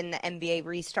in the NBA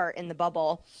restart in the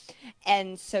bubble.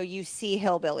 And so you see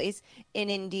hillbillies in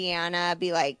Indiana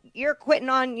be like, you're quitting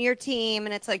on your team.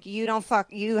 And it's like, you don't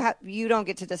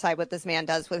get to decide what this man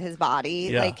does with his body.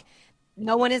 Yeah. Like,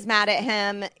 no one is mad at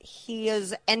him. He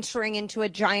is entering into a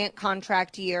giant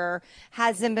contract year,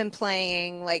 hasn't been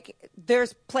playing. Like,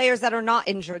 there's players that are not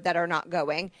injured that are not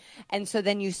going. And so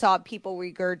then you saw people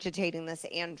regurgitating this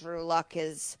Andrew Luck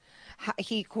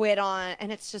he quit on,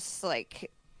 and it's just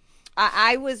like,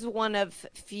 I was one of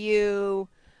few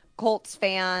Colts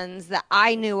fans that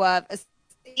I knew of,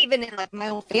 even in like my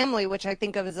own family, which I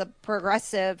think of as a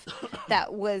progressive,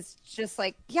 that was just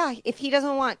like, yeah, if he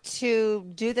doesn't want to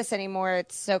do this anymore,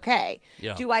 it's okay.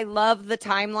 Yeah. Do I love the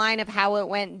timeline of how it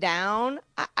went down?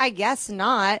 I guess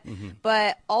not.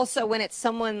 But also when it's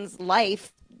someone's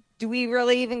life, do we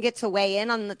really even get to weigh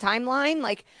in on the timeline?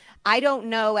 Like, I don't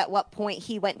know at what point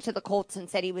he went to the Colts and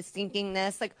said he was thinking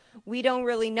this. Like, we don't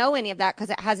really know any of that because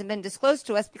it hasn't been disclosed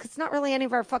to us because it's not really any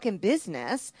of our fucking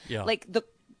business. Yeah. Like,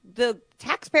 the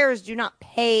taxpayers do not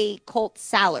pay Colts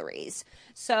salaries.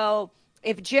 So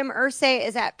if Jim Irsay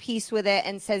is at peace with it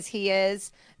and says he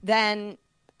is, then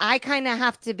I kind of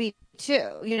have to be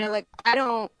too. You know, like,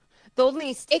 the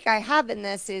only stake I have in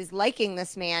this is liking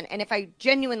this man. And if I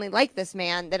genuinely like this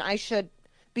man, then I should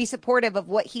be supportive of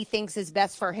what he thinks is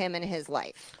best for him and his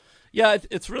life. Yeah,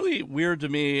 it's really weird to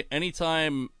me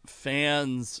anytime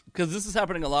fans, because this is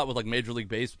happening a lot with like Major League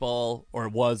Baseball, or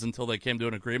it was until they came to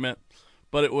an agreement,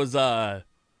 but it was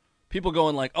people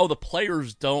going like, oh, the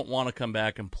players don't want to come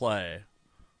back and play.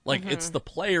 Like, it's the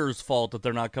players' fault that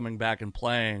they're not coming back and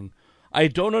playing. I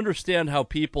don't understand how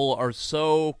people are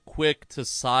so quick to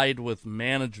side with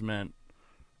management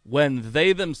when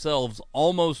they themselves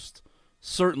almost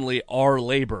certainly are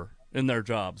labor in their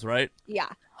jobs, right? Yeah.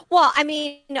 Well, I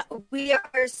mean, we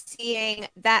are seeing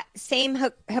that same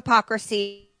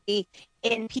hypocrisy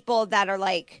in people that are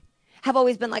like, have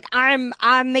always been like, I'm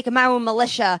making my own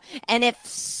militia, and if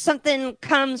something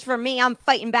comes from me, I'm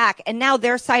fighting back. And now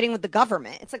they're siding with the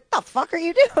government. It's like, the fuck are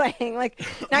you doing? Like,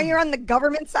 now you're on the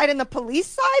government side and the police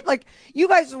side. Like, you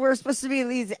guys were supposed to be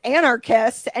these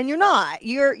anarchists, and you're not.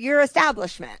 You're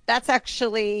establishment. That's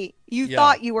actually, you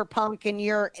thought you were punk, and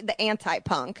you're the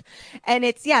anti-punk. And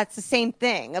it's the same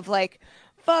thing of like,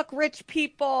 fuck rich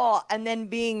people, and then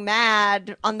being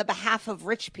mad on the behalf of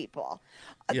rich people.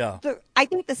 Yeah. I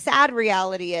think the sad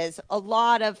reality is a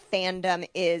lot of fandom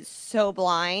is so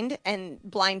blind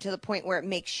to the point where it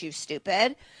makes you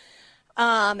stupid.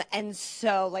 And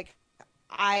so like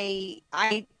I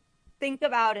think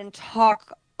about and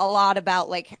talk a lot about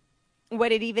like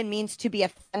what it even means to be a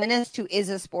feminist who is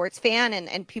a sports fan,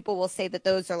 and people will say that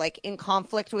those are like in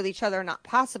conflict with each other, not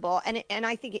possible. And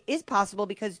I think it is possible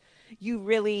because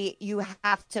you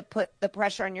have to put the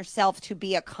pressure on yourself to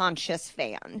be a conscious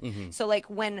fan. Mm-hmm. So like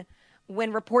when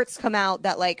reports come out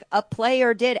that like a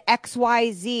player did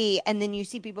XYZ, and then you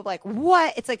see people like,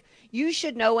 what? It's like, you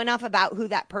should know enough about who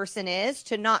that person is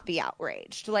to not be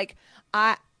outraged. Like,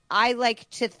 I like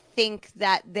to think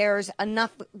that there's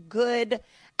enough good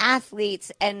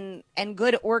athletes and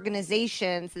good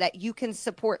organizations that you can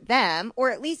support them,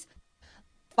 or at least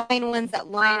find ones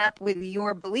that line up with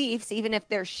your beliefs, even if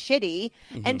they're shitty,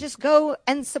 and just go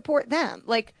and support them.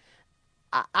 Like,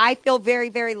 I feel very,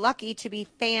 very lucky to be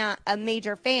a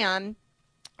major fan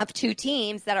of two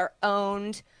teams that are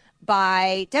owned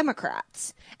by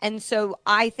Democrats. And so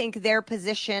I think their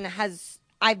position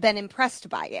I've been impressed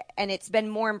by it, and it's been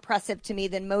more impressive to me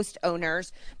than most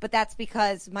owners, but that's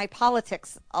because my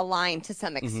politics align to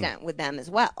some extent with them as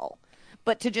well.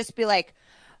 But to just be like,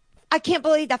 I can't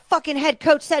believe that fucking head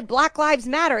coach said Black Lives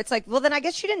Matter. It's like, well, then I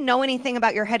guess you didn't know anything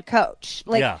about your head coach.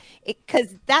 Like,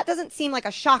 because that doesn't seem like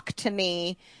a shock to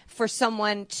me for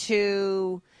someone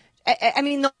to, I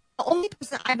mean, the only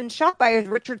person I've been shocked by is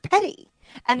Richard Petty.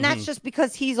 And that's just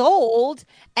because he's old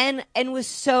and was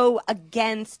so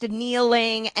against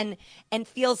kneeling and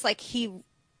feels like he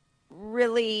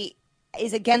really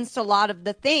is against a lot of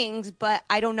the things, but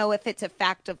I don't know if it's a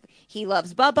fact of he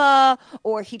loves Bubba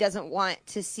or he doesn't want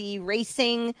to see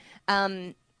racing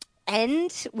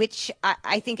end, which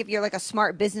I think if you're like a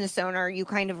smart business owner, you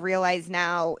kind of realize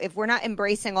now, if we're not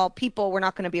embracing all people, we're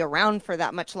not going to be around for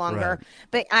that much longer. Right.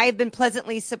 But I've been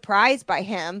pleasantly surprised by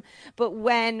him. But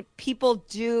when people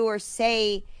do or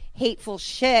say hateful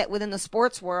shit within the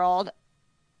sports world,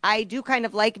 I do kind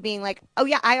of like being like, oh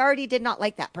yeah, I already did not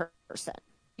like that person.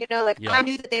 You know, like I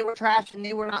knew that they were trash and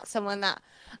they were not someone that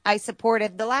I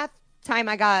supported. The last time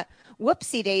I got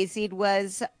whoopsie daisied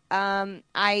was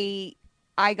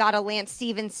I got a Lance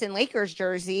Stevenson Lakers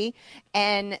jersey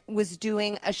and was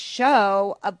doing a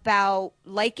show about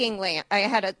liking Lance. I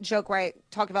had a joke where I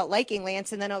talked about liking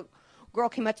Lance, and then a girl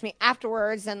came up to me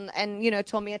afterwards and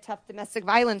told me a tough domestic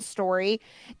violence story,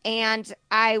 and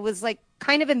I was like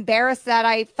kind of embarrassed that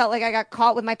I felt like I got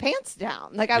caught with my pants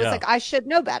down. Like I was like, I should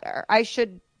know better. I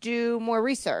should do more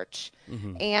research.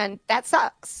 And that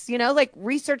sucks. Like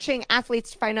researching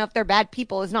athletes to find out if they're bad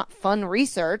people is not fun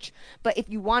research, but if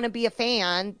you want to be a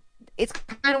fan, it's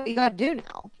kind of what you got to do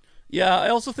now. Yeah, I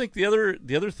also think the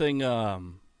other thing,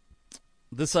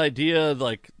 this idea,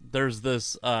 like there's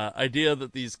this idea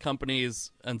that these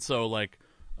companies, and so like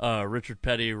Richard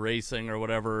Petty Racing or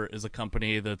whatever is a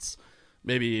company that's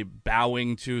maybe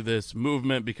bowing to this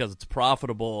movement because it's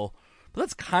profitable. But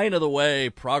that's kind of the way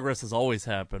progress has always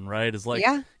happened, right? Is like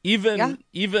even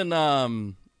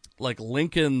like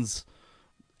Lincoln's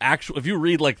actual, if you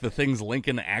read like the things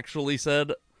Lincoln actually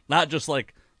said, not just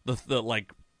like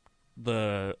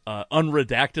the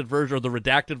unredacted version or the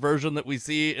redacted version that we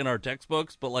see in our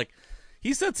textbooks, but like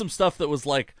he said some stuff that was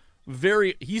like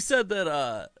he said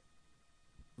that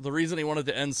the reason he wanted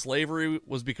to end slavery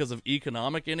was because of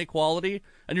economic inequality,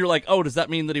 and you're like, oh, does that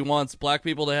mean that he wants black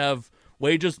people to have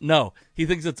wages? No, he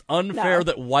thinks it's unfair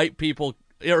that white people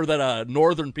or that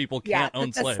northern people can't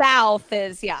own slaves. The South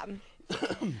is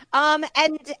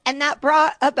and that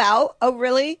brought about a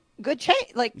really good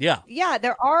change. Like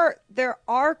there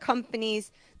are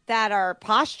companies that are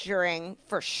posturing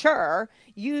for sure.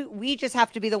 We just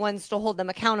have to be the ones to hold them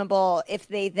accountable if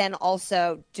they then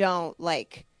also don't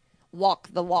like walk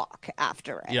the walk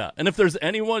after it. Yeah, and if there's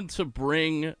anyone to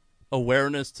bring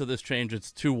awareness to this change,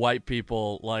 it's two white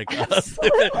people like us.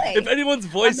 If anyone's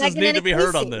voices need to be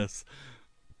heard on this.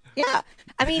 Yeah.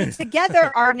 I mean,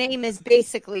 together our name is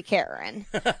basically Karen.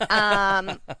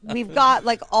 We've got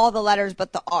like all the letters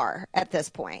but the R at this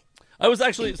point.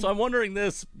 I'm wondering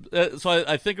this.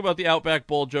 I think about the Outback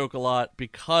Bowl joke a lot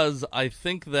because I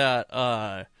think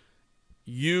that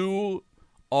you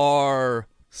are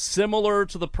similar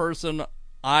to the person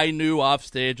I knew off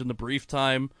stage in the brief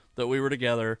time that we were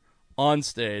together on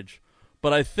stage.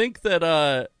 But I think that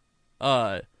I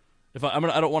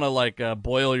don't want to like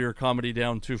boil your comedy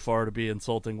down too far to be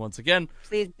insulting once again.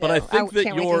 Please do. But I think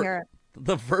that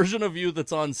the version of you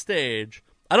that's on stage,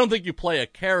 I don't think you play a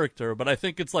character, but I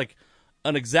think it's like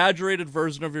an exaggerated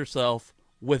version of yourself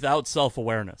without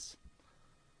self-awareness.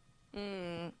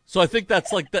 So I think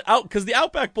that's like because the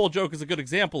Outback Bowl joke is a good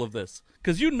example of this,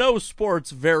 because you know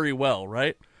sports very well,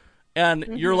 right? And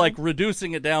you're like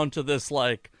reducing it down to this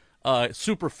like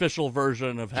superficial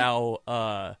version of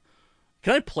how.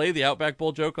 Can I play the Outback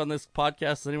Bowl joke on this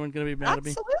podcast? Is anyone going to be mad at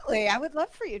me? Absolutely, I would love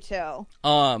for you to.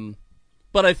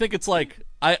 But I think it's like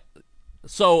I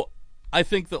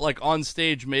think that like on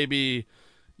stage maybe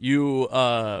you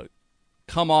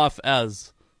come off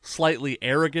as slightly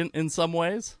arrogant in some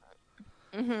ways.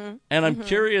 And I'm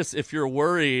curious if you're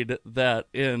worried that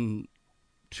in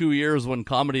 2 years when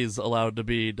comedy's allowed to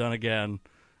be done again,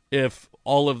 if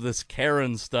all of this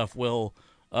Karen stuff will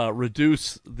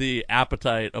reduce the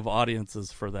appetite of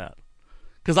audiences for that.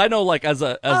 Because I know, like, as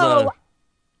a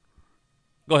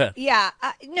go ahead. Yeah,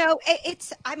 no,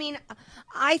 it's. I mean,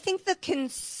 I think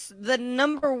the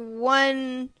number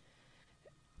one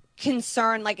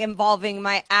concern, like, involving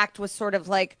my act was sort of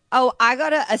like, oh, I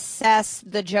gotta assess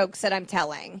the jokes that I'm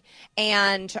telling,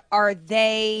 and are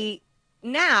they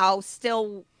now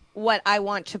still what I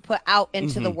want to put out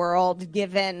into the world?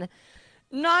 Given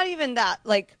not even that,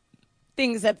 like,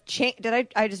 things have changed.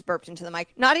 I just burped into the mic.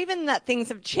 Not even that things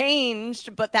have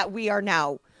changed, but that we are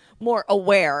now more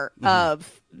aware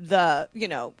of the,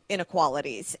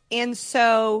 inequalities. And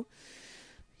so,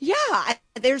 yeah,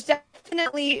 there's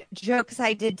definitely jokes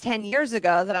I did 10 years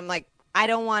ago that I'm like, I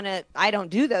don't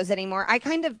do those anymore.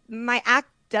 My act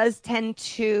does tend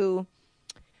to,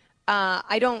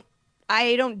 I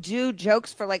don't do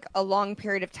jokes for like a long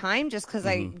period of time just because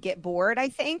I get bored, I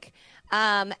think.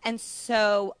 And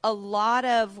so a lot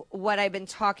of what I've been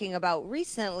talking about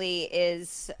recently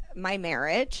is my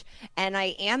marriage, and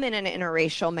I am in an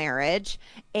interracial marriage,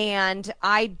 and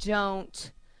I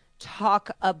don't talk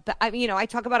about, I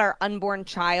talk about our unborn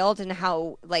child and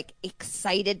how like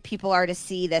excited people are to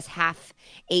see this half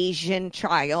Asian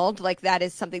child. Like that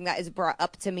is something that is brought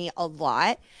up to me a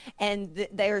lot. And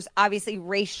there's obviously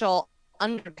racial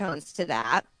undertones to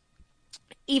that.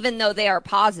 Even though they are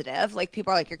positive, like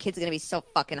people are like, your kid's going to be so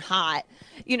fucking hot.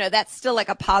 That's still like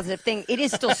a positive thing. It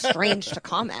is still strange to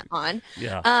comment on.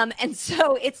 Yeah. And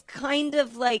so it's kind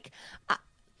of like,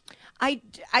 I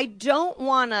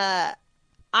don't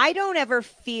ever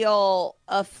feel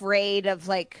afraid of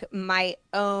like my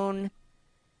own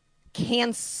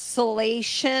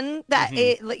cancellation that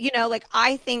like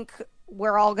I think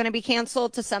we're all going to be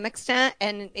canceled to some extent,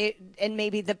 and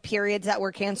maybe the periods that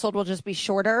we're canceled will just be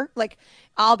shorter. Like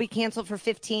I'll be canceled for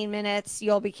 15 minutes,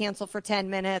 you'll be canceled for 10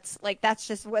 minutes. Like that's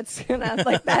just what's gonna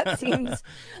like that seems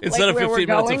instead like of 15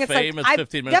 minutes of fame, like, it's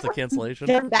 15 minutes of cancellation.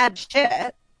 Done bad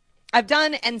shit. I've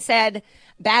done and said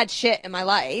bad shit in my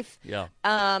life. Yeah.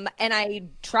 And I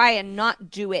try and not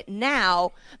do it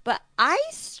now, but I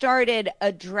started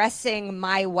addressing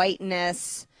my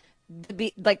whiteness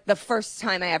like the first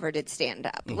time I ever did stand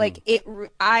up. Like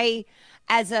the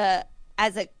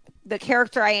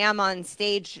character I am on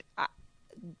stage,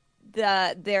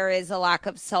 there is a lack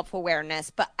of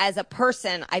self-awareness, but as a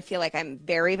person, I feel like I'm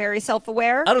very, very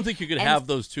self-aware. I don't think you could have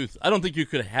those two. I don't think you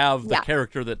could have the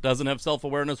character that doesn't have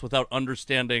self-awareness without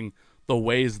understanding the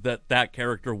ways that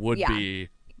character would be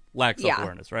lack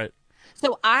self-awareness, right?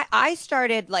 So I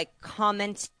started like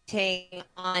commenting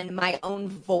on my own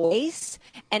voice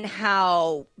and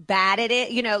how bad it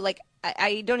is. You know, like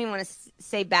I don't even want to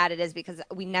say bad it is because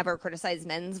we never criticize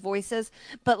men's voices,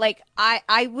 but like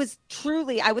I was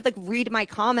truly, I would like read my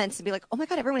comments and be like, oh my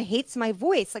God, everyone hates my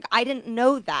voice. Like I didn't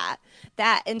know that.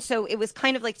 And so it was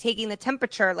kind of like taking the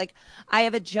temperature. Like I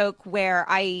have a joke where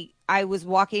I was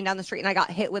walking down the street and I got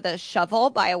hit with a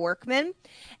shovel by a workman.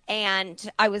 And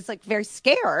I was like very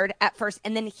scared at first.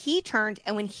 And then he turned,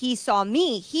 and when he saw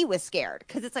me, he was scared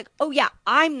because it's like, oh yeah,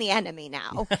 I'm the enemy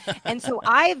now. And so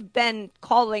I've been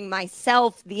calling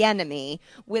myself the enemy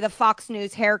with a Fox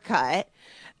News haircut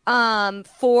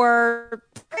for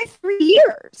 3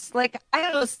 years. Like I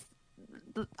don't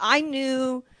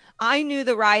know, I knew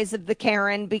the rise of the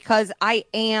Karen because I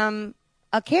am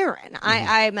a Karen.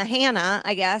 I'm a Hannah,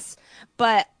 I guess,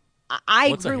 but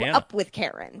I grew up with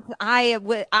Karen.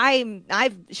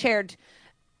 I've shared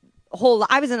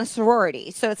I was in a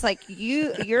sorority, so it's like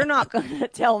you're not going to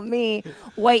tell me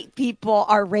white people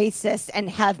are racist and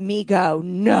have me go,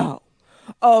 no,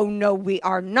 oh no, we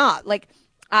are not. Like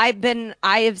I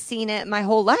have seen it my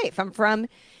whole life. I'm from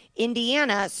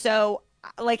Indiana, so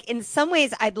like in some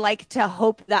ways I'd like to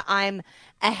hope that I'm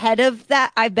ahead of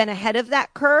that. I've been ahead of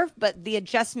that curve, but the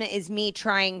adjustment is me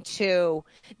trying to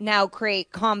now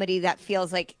create comedy that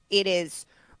feels like it is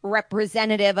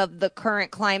representative of the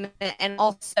current climate and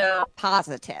also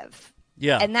positive.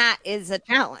 Yeah. And that is a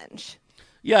challenge.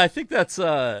 Yeah, I think that's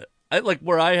I like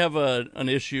where I have an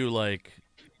issue like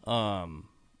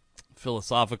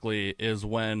philosophically is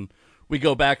when we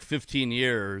go back 15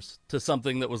 years to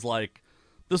something that was like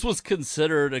this was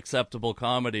considered acceptable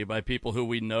comedy by people who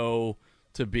we know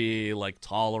to be like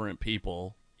tolerant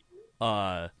people.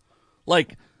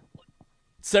 Like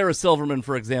Sarah Silverman,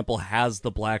 for example, has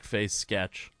the blackface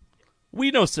sketch.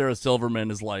 We know Sarah Silverman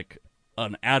is like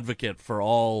an advocate for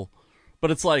all,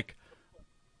 but it's like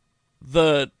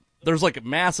there's like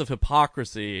massive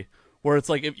hypocrisy where it's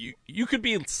like if you could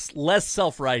be less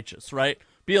self-righteous, right?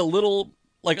 Be a little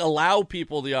like allow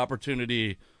people the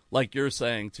opportunity, like you're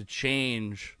saying, to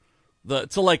change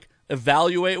to like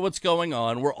evaluate what's going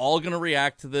on. We're all going to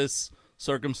react to this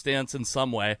circumstance in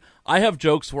some way. I have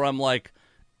jokes where I'm like,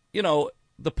 you know,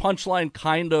 the punchline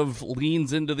kind of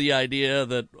leans into the idea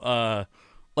that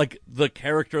like the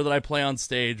character that I play on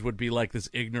stage would be like this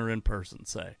ignorant person,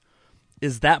 say.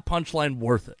 Is that punchline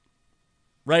worth it?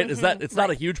 Right? Is that it's not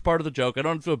a huge part of the joke. I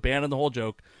don't have to abandon the whole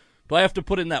joke. Do I have to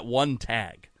put in that one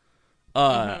tag?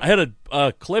 I had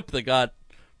a clip that got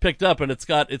picked up, and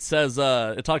it says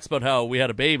it talks about how we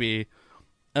had a baby,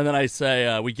 and then I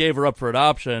say we gave her up for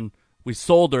adoption, we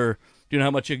sold her. Do you know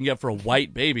how much you can get for a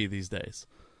white baby these days?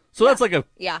 So that's like a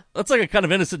kind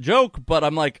of innocent joke, but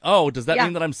I'm like, oh, does that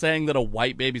mean that I'm saying that a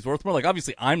white baby's worth more? Like,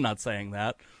 obviously, I'm not saying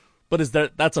that, but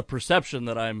that's a perception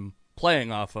that I'm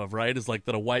playing off of, right? Is like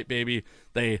that a white baby,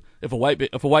 if a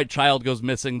white child goes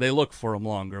missing, they look for him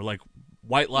longer. Like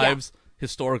white lives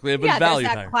historically have been valued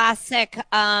higher. Yeah, there's that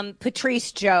classic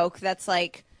Patrice joke that's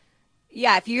like,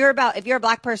 yeah, if you're a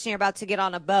black person, you're about to get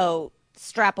on a boat,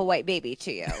 strap a white baby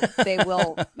to you. They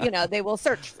will, they will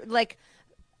search. Like,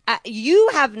 you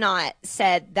have not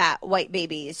said that white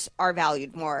babies are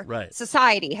valued more. Right.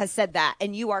 Society has said that,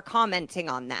 and you are commenting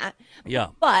on that. Yeah.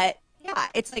 But yeah,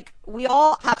 it's like we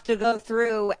all have to go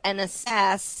through and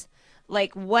assess,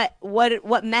 like what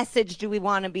message do we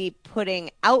want to be putting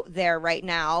out there right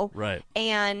now? Right.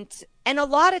 And a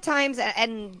lot of times,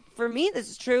 and for me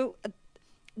this is true,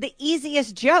 the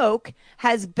easiest joke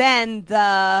has been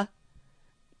the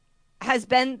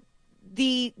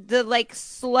like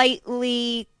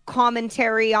slightly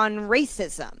commentary on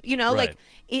racism. Right. Like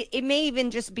it may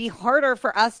even just be harder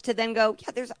for us to then go,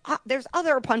 yeah, there's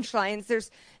other punchlines.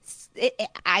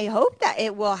 I hope that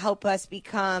it will help us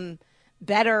become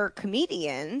better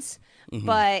comedians,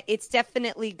 but it's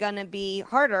definitely going to be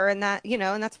harder, and that,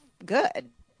 and that's good.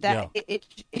 That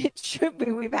it should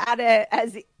be. We've had it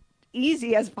as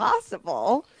easy as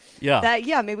possible. Yeah.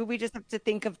 That maybe we just have to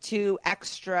think of 2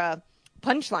 extra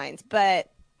punchlines, but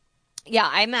yeah,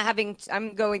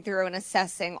 I'm going through and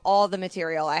assessing all the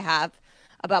material I have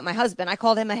about my husband. I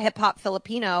called him a hip hop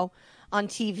Filipino on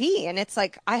TV, and it's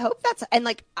like, I hope and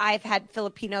like I've had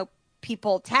Filipino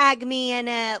people tag me in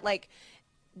it. Like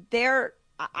there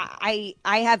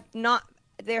has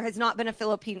not been a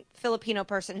Filipino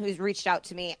person who's reached out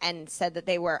to me and said that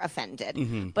they were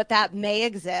offended, but that may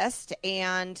exist,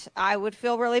 and I would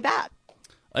feel really bad.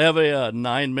 I have a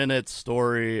 9-minute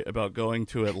story about going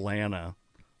to Atlanta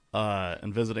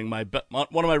and visiting one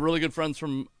of my really good friends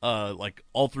from like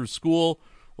all through school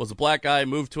was a black guy,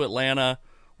 moved to Atlanta.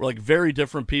 We're like very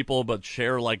different people, but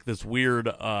share like this weird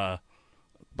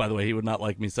by the way, he would not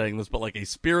like me saying this, but like a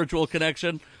spiritual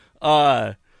connection.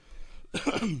 So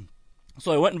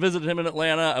I went and visited him in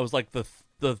Atlanta. I was like the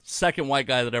second white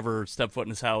guy that ever stepped foot in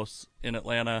his house in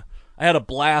Atlanta. I had a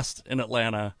blast in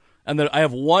Atlanta. And then I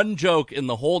have one joke in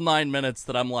the whole 9 minutes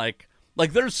that I'm like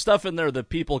there's stuff in there that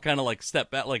people kind of like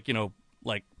step back, like, you know,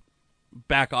 like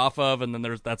back off of. And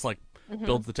then that's like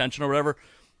builds the tension or whatever.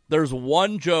 There's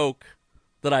one joke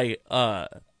that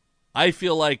I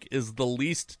feel like is the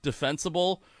least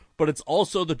defensible, but it's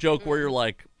also the joke where you're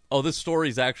like, oh, this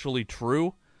story's actually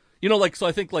true. You know, like, so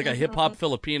I think like a hip hop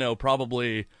Filipino,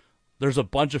 probably there's a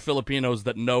bunch of Filipinos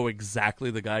that know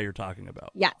exactly the guy you're talking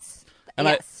about. Yes. And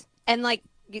yes.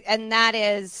 And that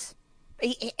is,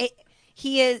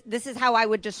 he is, this is how I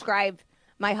would describe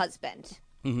my husband.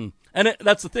 Mm-hmm. And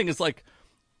that's the thing, is like,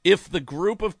 if the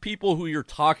group of people who you're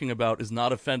talking about is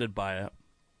not offended by it,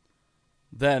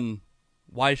 then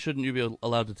why shouldn't you be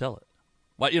allowed to tell it?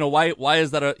 Why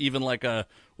is that even like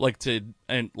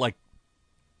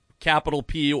capital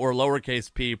P or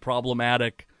lowercase p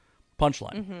problematic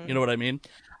punchline? You know what I mean?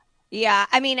 Yeah,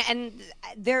 I mean, and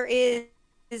there is,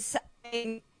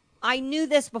 I knew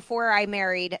this before I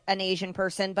married an Asian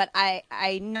person, but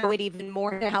I know it even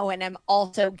more now, and I'm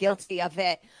also guilty of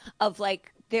it, of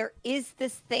like, there is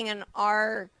this thing in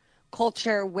our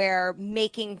culture where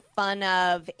making fun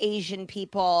of Asian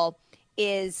people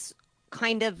is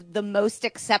kind of the most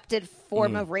accepted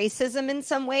form of racism in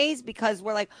some ways, because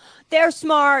we're like, they're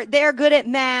smart, they're good at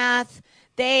math,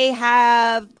 they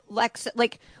have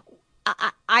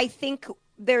I think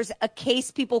there's a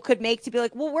case people could make to be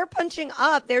like, well, we're punching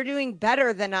up, they're doing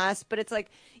better than us, but it's like,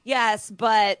 yes,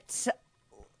 but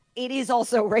it is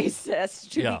also racist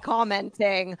to be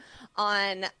commenting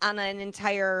on an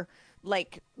entire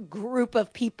like group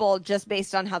of people just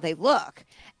based on how they look.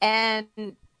 And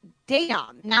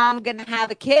damn, now I'm going to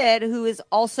have a kid who is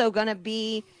also going to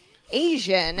be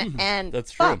Asian. And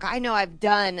that's fuck, true. I know I've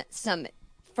done some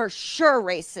for sure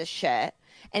racist shit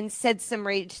and said some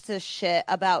racist shit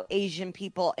about Asian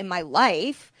people in my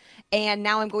life. And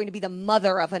now I'm going to be the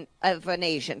mother of an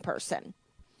Asian person.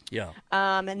 Yeah.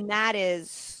 And that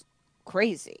is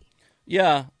crazy.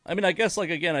 Yeah. I mean, I guess, like,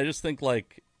 again, I just think,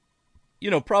 like, you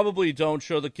know, probably don't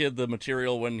show the kid the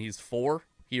material when he's 4.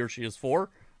 He or she is 4.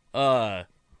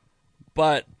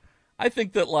 But I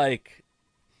think that, like,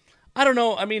 I don't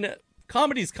know. I mean,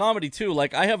 comedy's comedy too.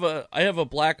 Like, I have a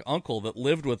black uncle that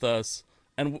lived with us,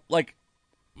 and like,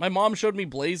 my mom showed me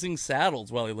Blazing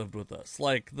Saddles while he lived with us.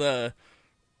 Like,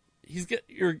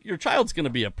 your child's going to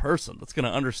be a person that's going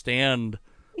to understand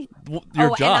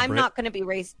your job. And I'm not going to be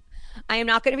racist. I am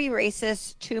not going to be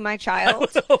racist to my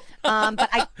child, but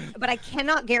I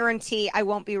cannot guarantee I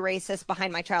won't be racist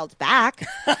behind my child's back.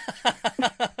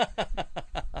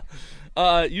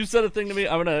 You said a thing to me.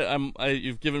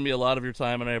 You've given me a lot of your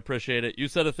time, and I appreciate it. You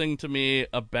said a thing to me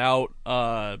about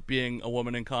being a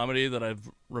woman in comedy that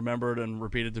I've remembered and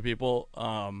repeated to people,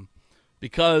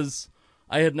 because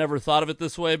I had never thought of it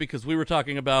this way. Because we were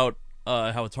talking about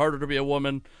how it's harder to be a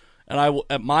woman, and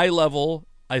at my level,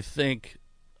 I think.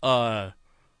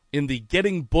 In the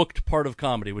getting booked part of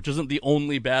comedy, which isn't the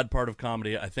only bad part of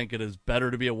comedy, I think it is better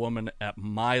to be a woman at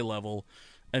my level.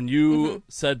 And you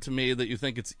said to me that you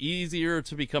think it's easier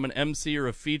to become an MC or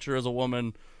a feature as a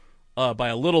woman by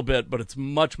a little bit, but it's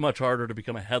much, much harder to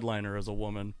become a headliner as a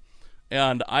woman.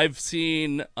 And I've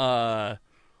seen like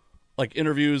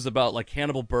interviews about like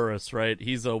Hannibal Buress, right?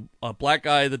 He's a black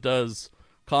guy that does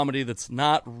comedy that's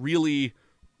not really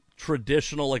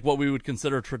traditional, like what we would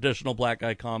consider traditional black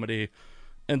guy comedy.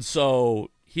 And so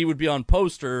he would be on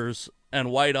posters, and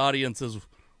white audiences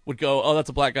would go, oh, that's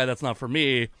a black guy, that's not for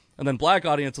me. And then black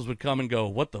audiences would come and go,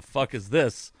 what the fuck is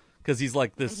this? Because he's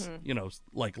like this, you know,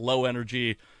 like low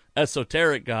energy,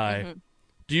 esoteric guy.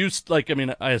 Do you, like, I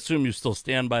mean, I assume you still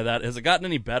stand by that. Has it gotten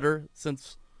any better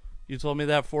since you told me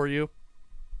that for you?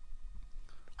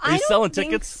 Are you selling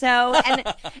tickets? So,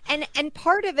 and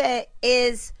part of it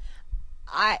is,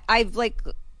 I've like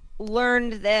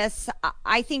learned this.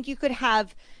 I think you could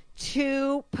have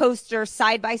 2 posters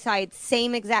side by side,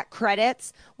 same exact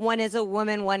credits. One is a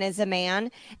woman, one is a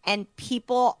man. And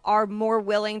people are more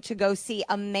willing to go see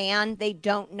a man they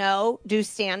don't know do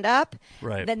stand up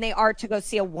than they are to go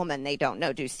see a woman they don't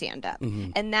know do stand up.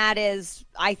 And that is,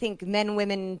 I think, men,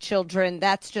 women, children,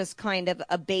 that's just kind of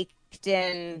a baked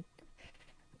in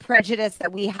prejudice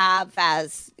that we have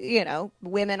as, you know,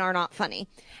 women are not funny.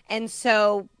 And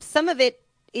so some of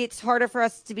it's harder for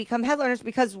us to become headliners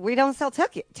because we don't sell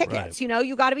tickets. You know,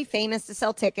 you got to be famous to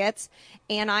sell tickets.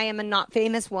 And I am a not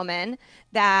famous woman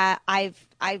that I've,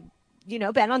 you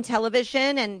know, been on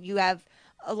television, and you have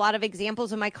a lot of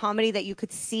examples of my comedy that you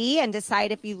could see and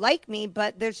decide if you like me,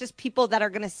 but there's just people that are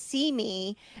going to see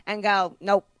me and go,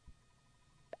 nope.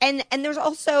 And there's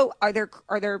also, are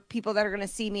there people that are going to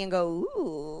see me and go,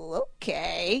 ooh,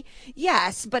 okay,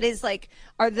 yes, but is like,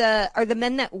 are the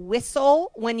men that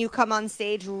whistle when you come on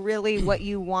stage really what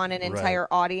you want an entire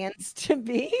audience to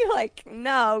be? Like,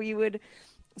 no, you would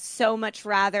so much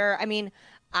rather. I mean,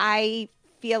 I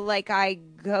feel like I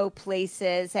go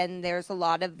places and there's a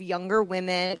lot of younger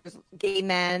women, gay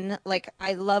men. Like,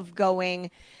 I love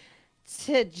going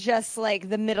to just like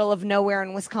the middle of nowhere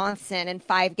in Wisconsin and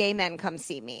 5 gay men come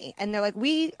see me. And they're like,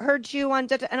 we heard you on,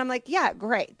 and I'm like, yeah,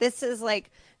 great. This is like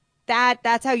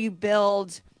that's how you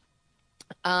build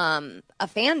a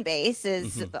fan base,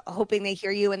 is hoping they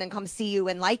hear you and then come see you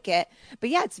and like it. But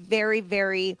yeah, it's very,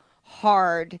 very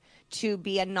hard to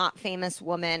be a not famous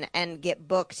woman and get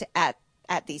booked at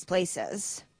these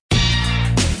places.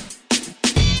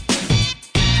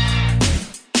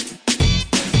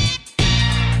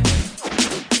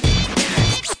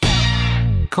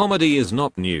 Comedy is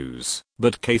not news,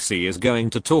 but Casey is going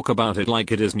to talk about it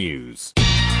like it is news.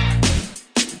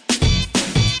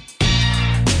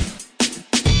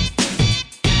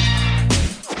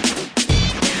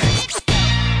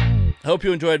 I hope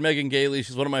you enjoyed Megan Gailey.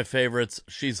 She's one of my favorites.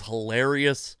 She's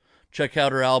hilarious. Check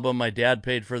out her album. My dad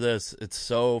paid for this. It's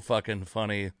so fucking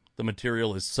funny. The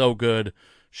material is so good.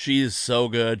 She is so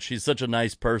good. She's such a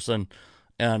nice person.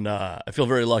 And I feel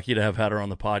very lucky to have had her on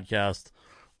the podcast.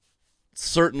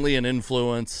 Certainly an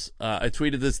influence. I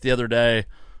tweeted this the other day.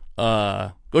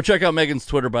 Go check out Megan's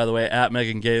Twitter, by the way, at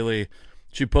Megan Gailey.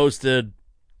 She posted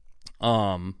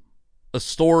a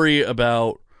story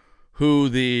about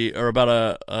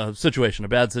a situation, a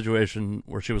bad situation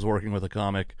where she was working with a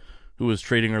comic who was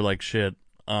treating her like shit.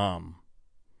 And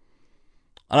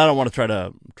I don't want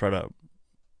to try to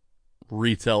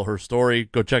retell her story.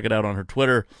 Go check it out on her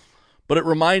Twitter. But it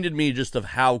reminded me just of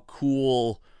how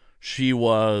cool she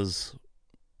was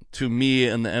to me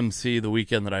and the MC the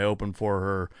weekend that I opened for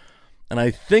her. And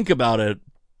I think about it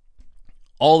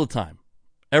all the time.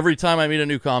 Every time I meet a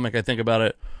new comic, I think about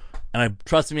it. And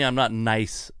trust me, I'm not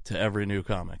nice to every new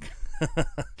comic.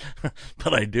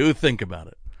 But I do think about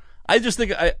it. I just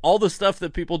think all the stuff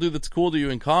that people do that's cool to you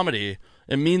in comedy,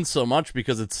 it means so much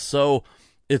because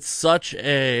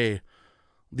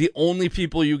the only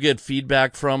people you get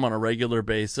feedback from on a regular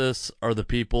basis are the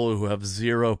people who have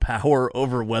zero power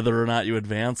over whether or not you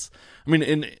advance. I mean,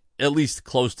 in at least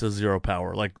close to zero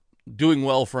power. Like, doing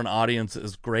well for an audience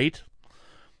is great.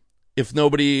 If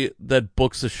nobody that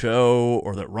books a show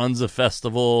or that runs a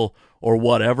festival or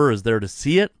whatever is there to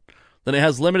see it, then it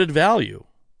has limited value.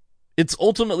 It's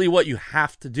ultimately what you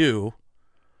have to do,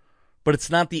 but it's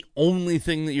not the only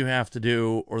thing that you have to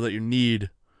do or that you need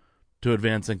to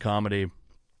advance in comedy.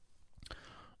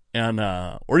 And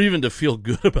or even to feel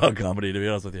good about comedy, to be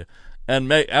honest with you.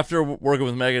 And after working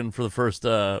with Megan for the first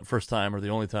time, or the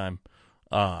only time,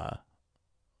 I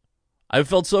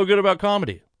felt so good about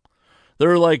comedy. There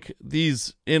are like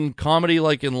these, in comedy,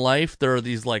 like in life, there are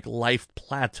these like life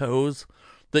plateaus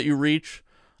that you reach.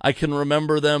 I can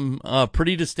remember them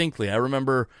pretty distinctly. I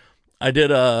remember I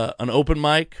did an open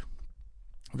mic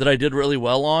that I did really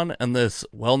well on, and this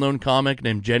well-known comic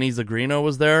named Jenny Zagrino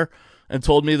was there and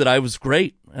told me that I was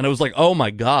great. And I was like, oh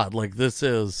my God, like this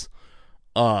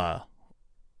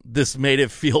made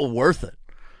it feel worth it.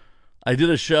 I did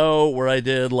a show where I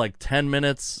did like 10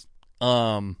 minutes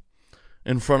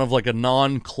in front of like a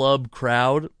non-club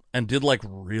crowd and did like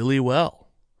really well.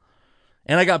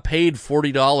 And I got paid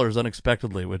 $40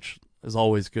 unexpectedly, which is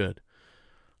always good.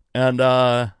 And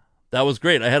that was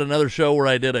great. I had another show where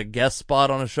I did a guest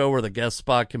spot on a show where the guest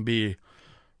spot can be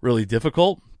really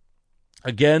difficult.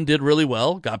 Again, did really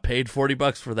well. Got paid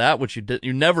 $40 for that, which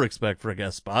you never expect for a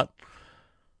guest spot.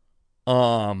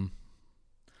 I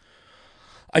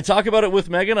talk about it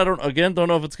with Megan. I don't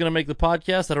know if it's going to make the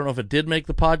podcast. I don't know if it did make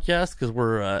the podcast because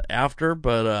we're after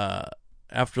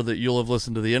that you'll have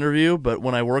listened to the interview. But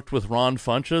when I worked with Ron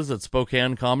Funches at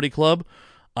Spokane Comedy Club,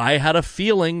 I had a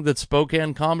feeling that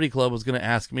Spokane Comedy Club was going to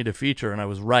ask me to feature, and I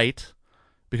was right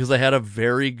because I had a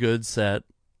very good set.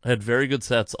 I had very good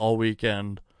sets all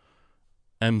weekend,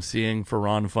 emceeing for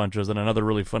Ron Funches and another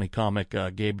really funny comic,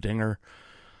 Gabe Dinger.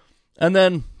 And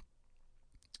then,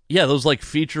 yeah, those like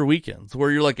feature weekends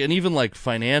where you're like, and even like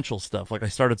financial stuff. Like I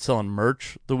started selling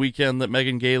merch the weekend that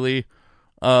Megan Gailey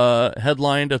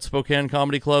headlined at Spokane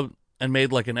Comedy Club and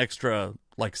made like an extra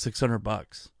like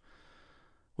 $600,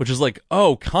 which is like,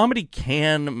 oh, comedy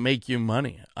can make you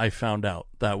money. I found out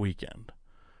that weekend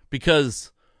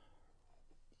because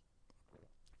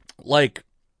like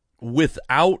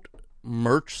without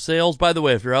merch sales, by the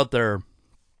way, if you're out there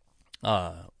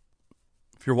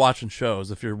if you're watching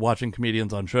shows, if you're watching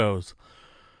comedians on shows,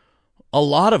 a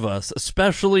lot of us,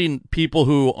 especially people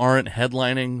who aren't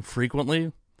headlining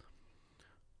frequently,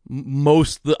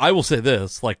 I will say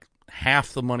this, like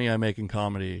half the money I make in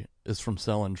comedy is from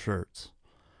selling shirts.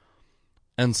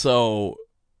 And so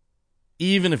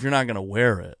even if you're not going to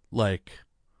wear it, like,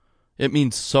 it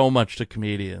means so much to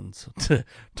comedians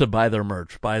to buy their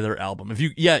merch, buy their album.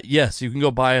 Yes, you can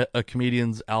go buy a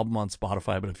comedian's album on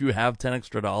Spotify, but if you have $10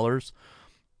 extra,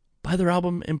 buy their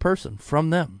album in person from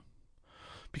them.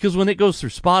 Because when it goes through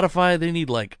Spotify, they need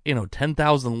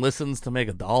 10,000 listens to make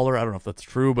 $1. I don't know if that's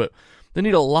true, but they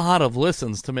need a lot of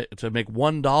listens to make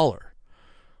 $1.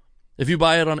 If you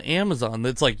buy it on Amazon,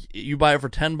 it's like you buy it for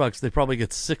 $10, they probably get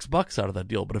 $6 out of that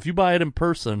deal. But if you buy it in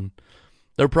person,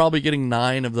 they're probably getting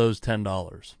 9 of those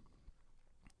 $10.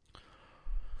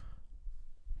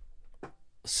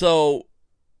 So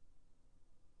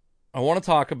I want to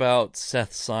talk about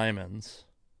Seth Simons,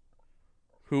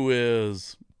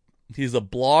 he's a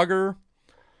blogger,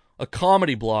 a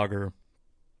comedy blogger,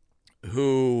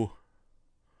 who,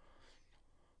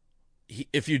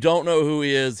 if you don't know who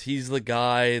he is, he's the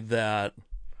guy that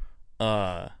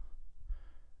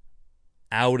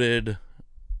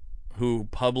who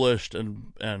published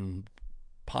and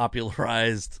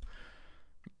popularized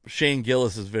Shane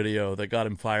Gillis's video that got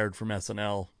him fired from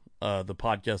SNL, the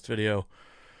podcast video.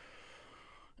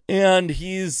 And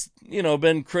he's,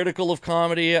 been critical of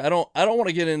comedy. I don't want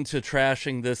to get into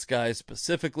trashing this guy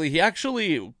specifically. He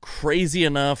actually, crazy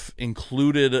enough,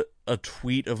 included a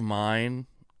tweet of mine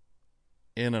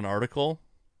in an article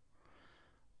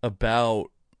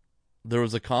about, there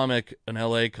was an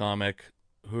LA comic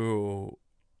who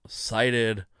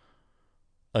cited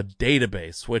a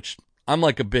database, which I'm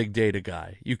like a big data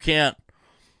guy. The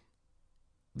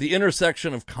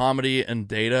intersection of comedy and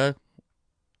data,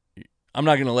 I'm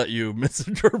not going to let you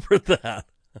misinterpret that.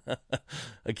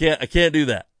 I can't do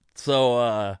that.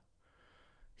 So,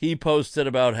 he posted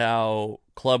about how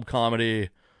club comedy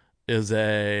is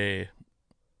a,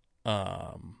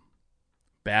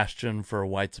 bastion for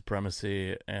white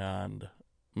supremacy and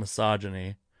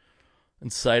misogyny,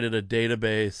 and cited a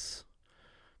database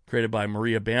created by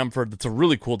Maria Bamford. That's a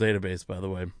really cool database, by the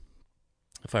way,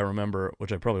 if I remember,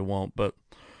 which I probably won't, but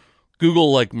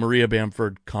Google Maria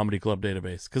Bamford Comedy Club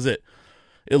database, because it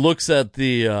looks at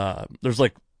the there's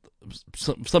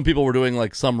some people were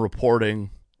doing some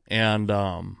reporting, and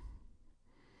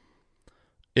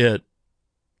it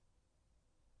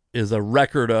is a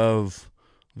record of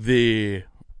the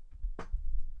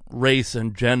race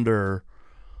and gender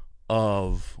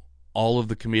of all of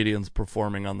the comedians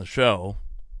performing on the shows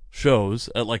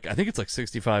at I think it's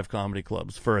 65 comedy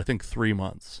clubs for I think 3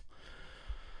 months.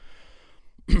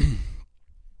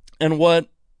 And what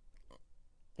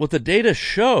the data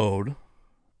showed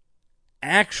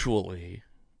actually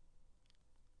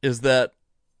is that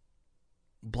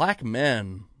black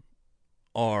men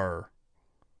are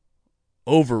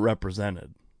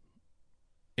overrepresented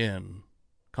in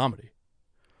comedy.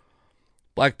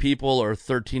 Black people are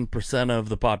 13% of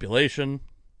the population.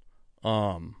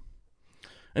 And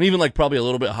even probably a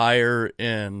little bit higher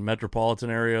in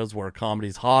metropolitan areas where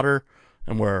comedy's hotter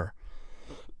and where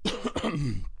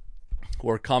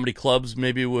comedy clubs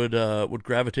maybe would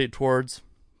gravitate towards.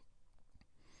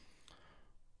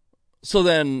 So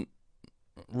then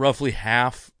roughly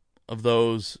half of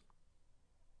those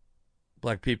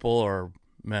black people are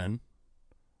men.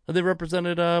 Black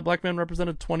men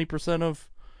represented 20% of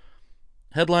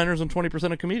headliners and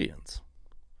 20% of comedians.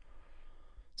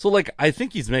 So I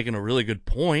think he's making a really good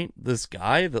point, this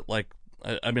guy, that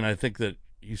I think that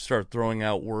you start throwing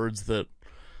out words that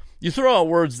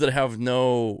have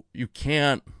you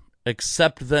can't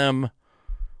accept them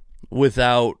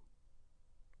without,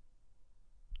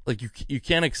 you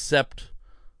can't accept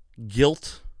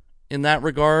guilt in that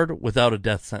regard without a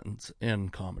death sentence in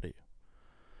comedy.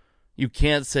 You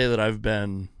can't say that I've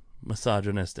been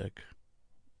misogynistic,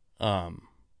 or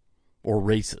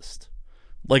racist.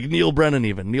 Neil Brennan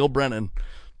even. Neil Brennan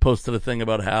posted a thing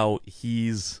about how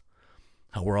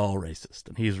we're all racist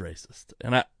and he's racist.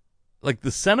 And I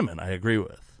the sentiment I agree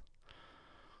with.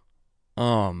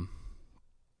 I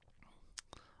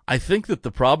think that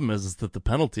the problem is that the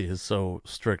penalty is so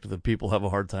strict that people have a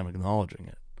hard time acknowledging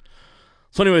it.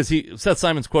 So anyways, Seth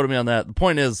Simons quoted me on that. The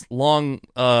point is,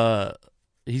 I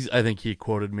think he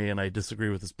quoted me and I disagree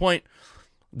with his point.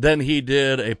 Then he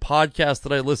did a podcast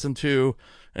that I listened to,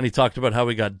 and he talked about how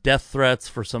he got death threats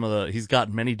for he's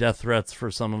gotten many death threats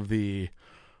for some of the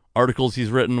articles he's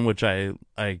written, which I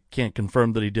can't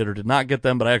confirm that he did or did not get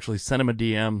them, but I actually sent him a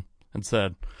DM and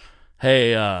said,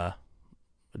 hey,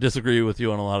 I disagree with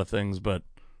you on a lot of things, but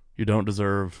you don't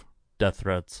deserve death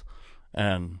threats,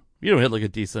 and you don't hit like a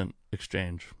decent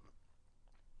exchange.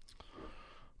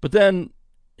 But then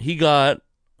he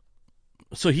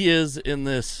is in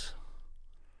this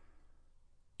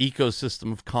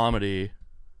ecosystem of comedy.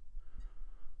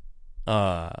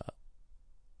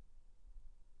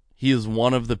 He is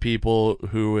one of the people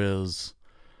who is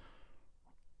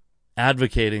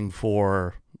advocating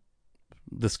for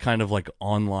this kind of like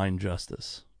online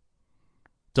justice.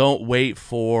 Don't wait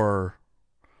for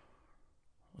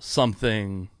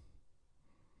something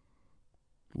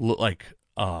like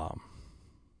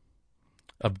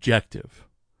objective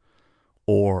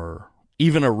or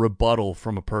even a rebuttal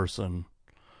from a person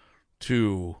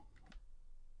to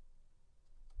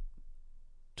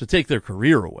take their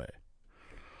career away.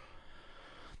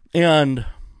 And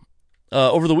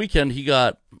over the weekend, he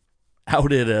got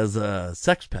outed as a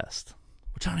sex pest,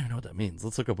 which I don't even know what that means.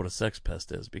 Let's look up what a sex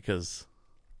pest is, because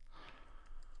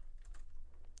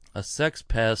a sex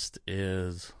pest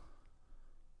is,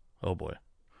 oh boy,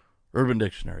 Urban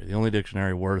Dictionary, the only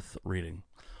dictionary worth reading.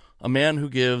 A man who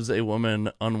gives a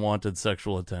woman unwanted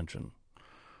sexual attention.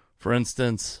 For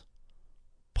instance,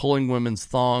 pulling women's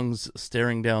thongs,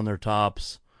 staring down their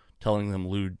tops, telling them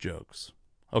lewd jokes.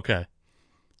 Okay.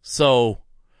 So,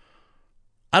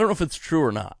 I don't know if it's true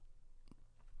or not.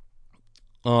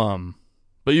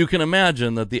 But you can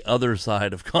imagine that the other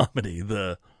side of comedy,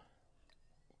 the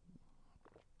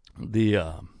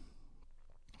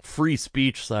free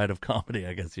speech side of comedy,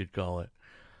 I guess you'd call it,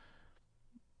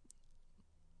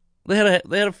 they had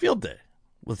a field day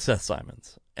with Seth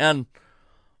Simons. And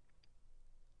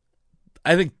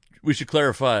I think we should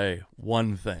clarify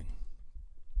one thing.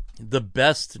 The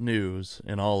best news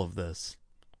in all of this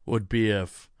would be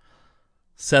if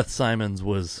Seth Simons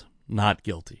was not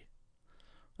guilty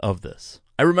of this.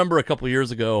 I remember a couple years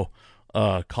ago,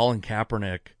 Colin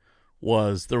Kaepernick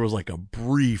there was like a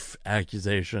brief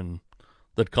accusation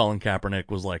that Colin Kaepernick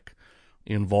was like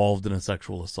involved in a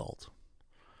sexual assault.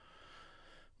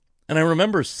 And I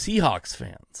remember Seahawks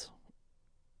fans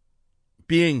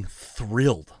being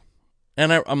thrilled.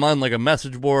 And I'm on like a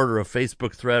message board or a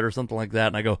Facebook thread or something like that,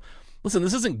 and I go, listen,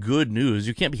 this isn't good news.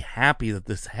 You can't be happy that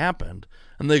this happened.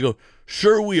 And they go,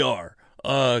 sure we are.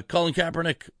 Colin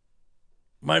Kaepernick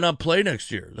might not play next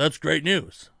year. That's great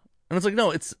news. And it's like, no,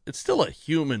 it's still a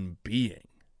human being.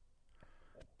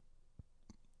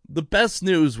 The best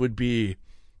news would be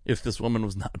if this woman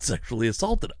was not sexually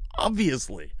assaulted.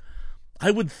 Obviously. I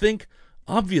would think,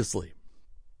 obviously.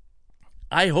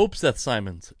 I hope Seth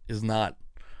Simons is not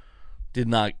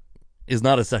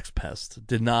a sex pest,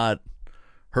 did not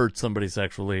hurt somebody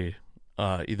sexually,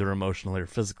 either emotionally or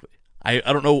physically. I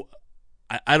don't know.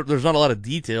 There's not a lot of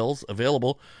details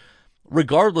available.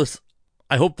 Regardless,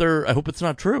 I hope it's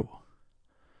not true,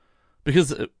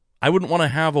 because I wouldn't want to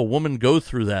have a woman go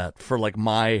through that for like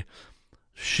my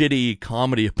shitty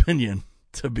comedy opinion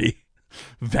to be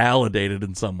validated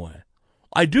in some way.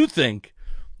 I do think,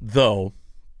 though,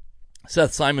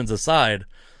 Seth Simons aside,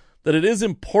 that it is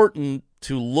important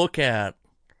to look at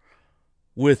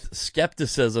with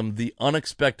skepticism the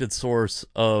unexpected source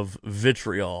of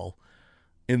vitriol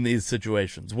in these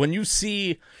situations. When you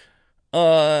see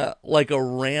like a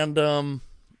random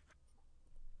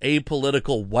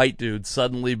apolitical white dude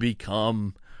suddenly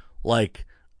become like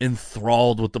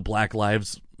enthralled with the Black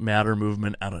Lives Matter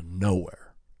movement out of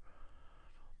nowhere,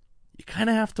 you kind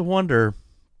of have to wonder,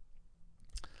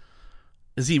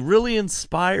 is he really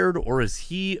inspired, or is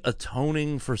he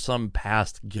atoning for some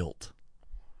past guilt?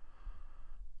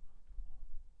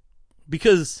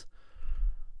 Because,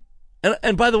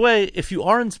 and by the way, if you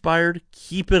are inspired,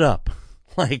 keep it up.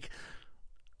 Like,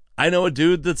 I know a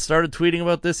dude that started tweeting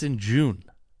about this in June.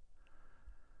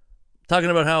 Talking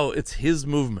about how it's his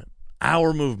movement,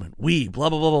 our movement, we, blah,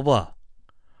 blah, blah, blah, blah.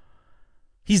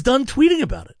 He's done tweeting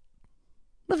about it.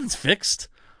 Nothing's fixed.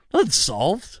 Nothing's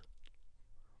solved.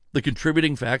 The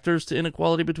contributing factors to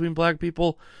inequality between black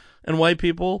people and white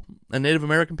people and Native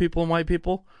American people and white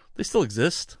people, they still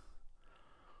exist.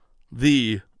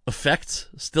 The effects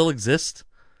still exist.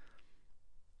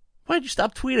 Why did you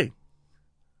stop tweeting?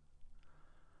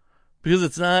 Because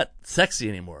it's not sexy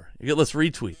anymore. You get less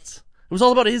retweets. It was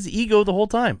all about his ego the whole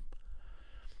time.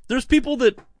 There's people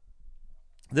that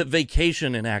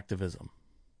vacation in activism.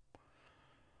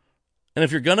 And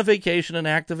if you're going to vacation in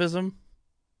activism,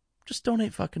 just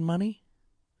donate fucking money.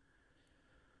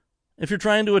 If you're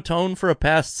trying to atone for a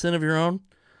past sin of your own,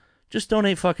 just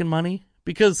donate fucking money.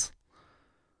 Because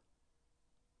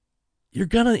you're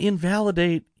going to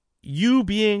invalidate, you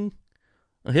being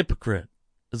a hypocrite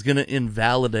is going to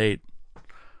invalidate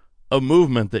a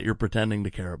movement that you're pretending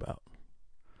to care about.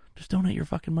 Just donate your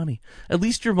fucking money. At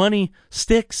least your money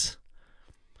sticks.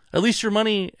 At least your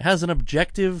money has an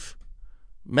objective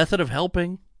method of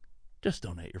helping. Just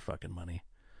donate your fucking money.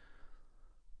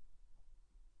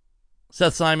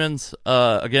 Seth Simons,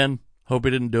 again, hope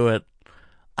he didn't do it.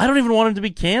 I don't even want him to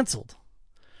be canceled.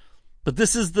 But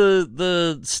this is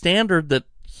the standard that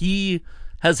he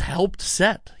has helped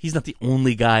set. He's not the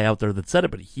only guy out there that said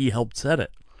it, but he helped set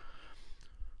it.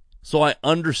 So I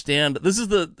understand. This is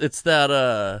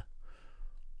I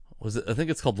think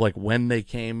it's called like When They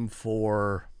Came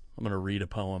For, I'm going to read a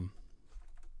poem.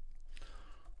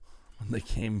 When They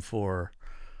Came For,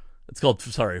 it's called,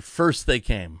 First They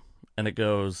Came. And it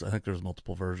goes, I think there's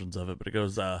multiple versions of it, but it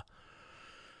goes,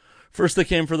 first they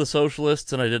came for the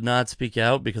socialists, and I did not speak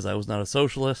out because I was not a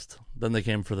socialist. Then they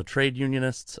came for the trade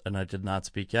unionists, and I did not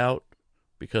speak out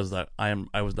because I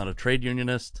was not a trade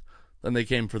unionist. Then they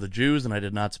came for the Jews, and I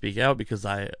did not speak out because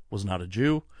I was not a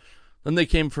Jew. Then they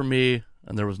came for me,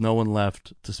 and there was no one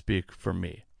left to speak for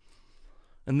me.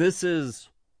 And this is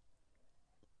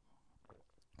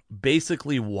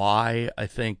basically why I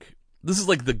think this is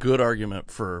like the good argument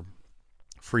for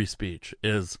free speech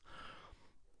is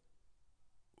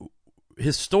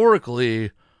historically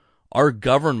our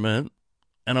government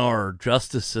and our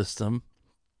justice system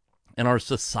and our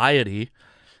society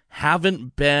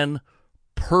haven't been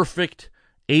perfect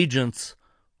agents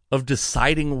of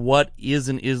deciding what is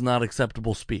and is not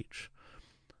acceptable speech.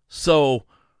 So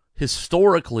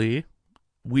historically,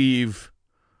 we've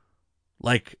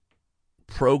like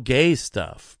pro-gay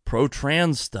stuff,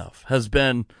 pro-trans stuff has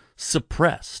been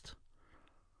suppressed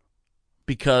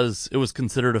because it was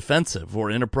considered offensive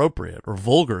or inappropriate or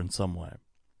vulgar in some way.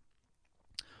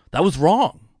 That was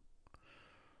wrong.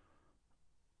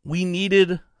 We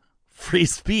needed free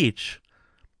speech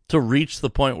to reach the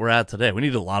point we're at today. We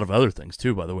needed a lot of other things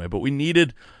too, by the way, but we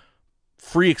needed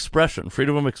free expression,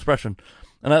 freedom of expression.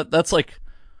 And that's like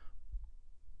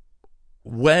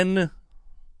when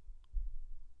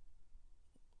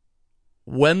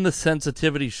the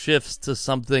sensitivity shifts to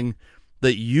something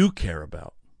that you care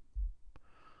about,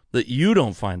 that you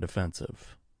don't find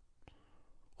offensive,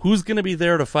 who's going to be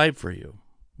there to fight for you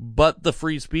but the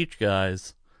free speech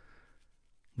guys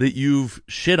that you've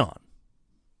shit on?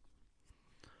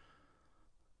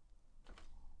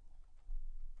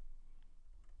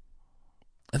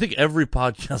 I think every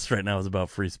podcast right now is about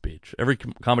free speech. Every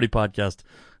comedy podcast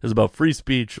is about free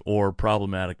speech or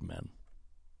problematic men.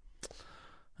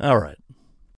 All right.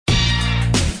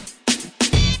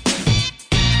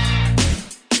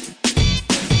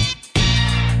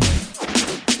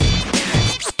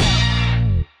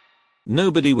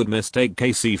 Nobody would mistake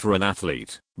Casey for an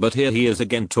athlete, but here he is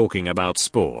again talking about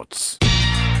sports.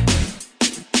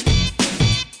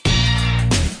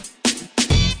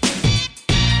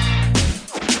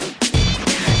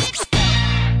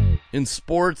 In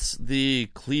sports, the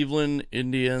Cleveland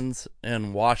Indians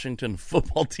and Washington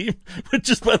football team, which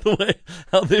is, by the way,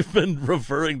 how they've been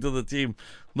referring to the team,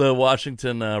 the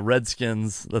Washington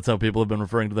Redskins. That's how people have been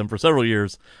referring to them for several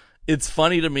years. It's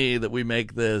funny to me that we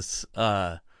make this,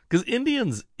 because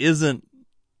Indians isn't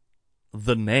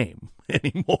the name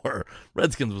anymore.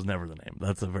 Redskins was never the name.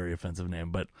 That's a very offensive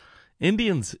name. But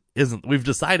Indians isn't. We've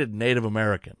decided Native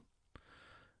American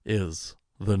is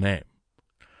the name.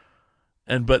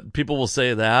 But people will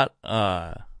say that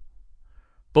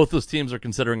both those teams are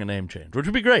considering a name change, which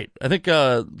would be great. I think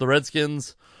the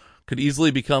Redskins could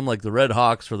easily become like the Red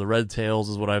Hawks or the Red Tails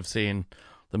is what I've seen.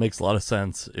 That makes a lot of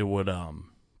sense. It would, I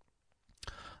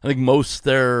think most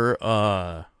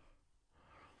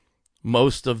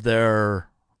of their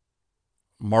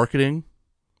marketing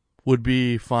would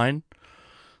be fine.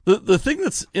 The thing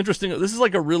that's interesting, this is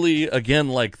like a really, again,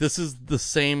 like this is the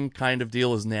same kind of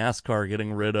deal as NASCAR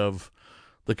getting rid of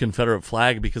the Confederate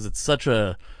flag, because this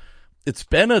isn't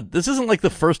like the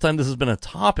first time this has been a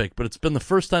topic, but it's been the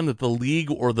first time that the league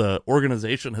or the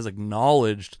organization has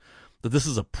acknowledged that this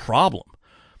is a problem.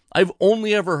 I've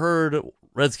only ever heard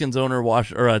Redskins owner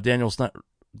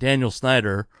Daniel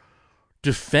Snyder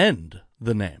defend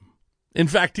the name. In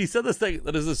fact, he said this thing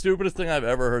that is the stupidest thing I've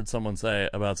ever heard someone say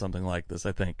about something like this,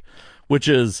 I think, which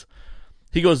is,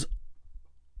 he goes,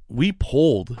 we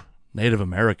polled Native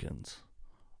Americans,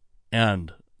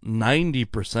 and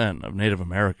 90% of Native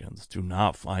Americans do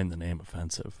not find the name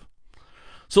offensive.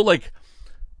 So, like,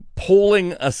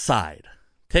 polling aside,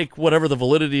 take whatever the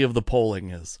validity of the polling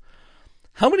is.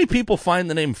 How many people find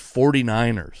the name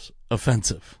 49ers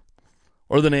offensive?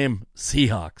 Or the name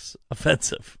Seahawks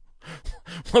offensive?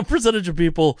 What percentage of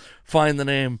people find the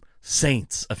name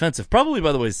Saints offensive? Probably,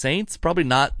 by the way, Saints, probably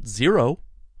not zero,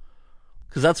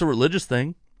 because that's a religious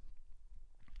thing.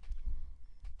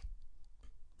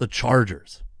 The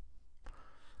Chargers.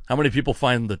 How many people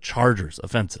find the Chargers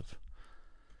offensive?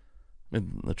 I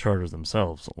mean, the Chargers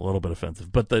themselves, a little bit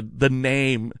offensive. But the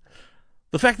name,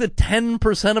 the fact that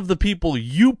 10% of the people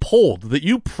you polled, that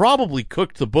you probably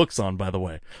cooked the books on, by the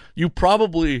way, you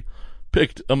probably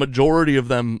picked a majority of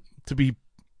them to be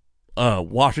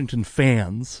Washington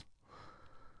fans,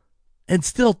 and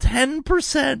still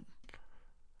 10%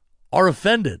 are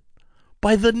offended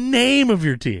by the name of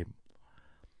your team.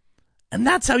 And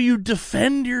that's how you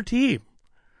defend your team.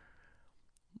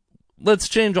 Let's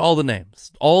change all the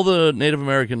names. All the Native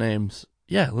American names.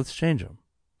 Yeah, let's change them.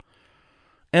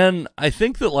 And I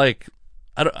think that, like,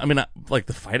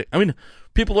 the fighting. I mean,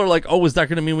 people are like, oh, is that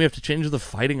going to mean we have to change the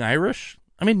Fighting Irish?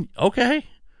 I mean, okay.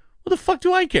 What the fuck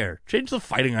do I care? Change the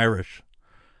Fighting Irish.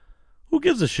 Who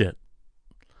gives a shit?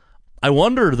 I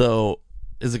wonder, though,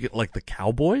 is it like the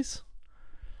Cowboys?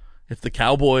 If the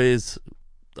Cowboys,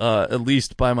 at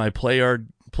least by my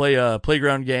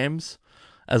playground games,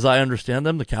 as I understand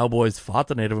them, the Cowboys fought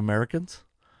the Native Americans.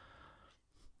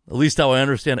 At least how I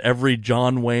understand every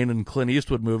John Wayne and Clint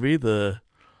Eastwood movie, the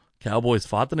Cowboys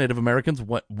fought the Native Americans.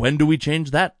 When do we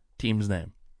change that team's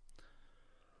name?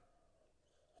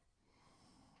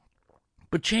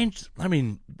 But change, I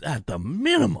mean, at the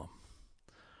minimum.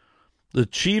 The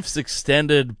Chiefs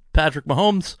extended Patrick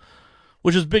Mahomes,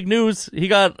 which is big news. He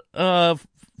got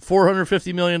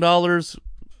 $450 million.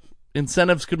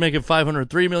 Incentives could make it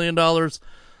 $503 million.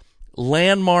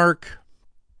 Landmark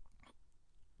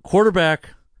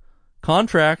quarterback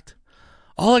contract.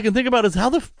 All I can think about is how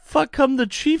the fuck come the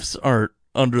Chiefs aren't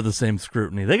under the same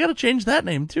scrutiny? They got to change that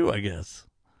name too, I guess.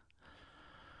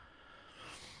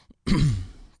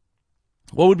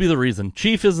 What would be the reason?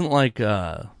 Chief isn't like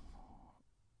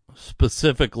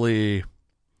specifically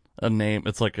a name.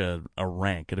 It's like a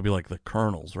rank. It'd be like the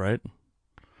colonels, right?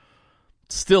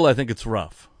 Still, I think it's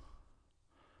rough.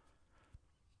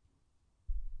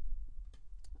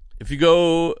 If you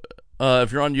go,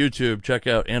 if you're on YouTube, check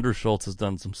out Andrew Schultz has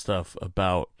done some stuff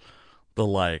about the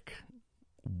like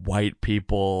white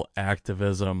people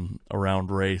activism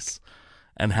around race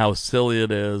and how silly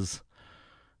it is,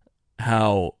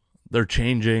 how they're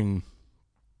changing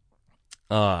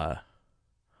the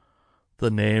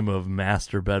name of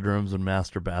master bedrooms and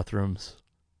master bathrooms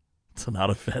to not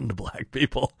offend black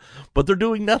people, but they're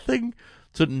doing nothing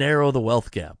to narrow the wealth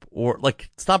gap or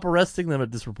like stop arresting them at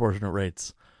disproportionate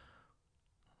rates.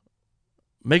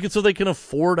 Make it so they can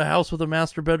afford a house with a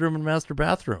master bedroom and master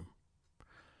bathroom.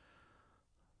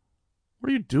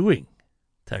 What are you doing,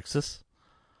 Texas?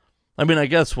 I mean, I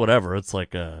guess whatever. It's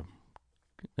like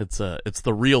it's the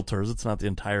realtors. It's not the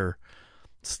entire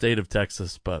state of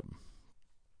Texas, but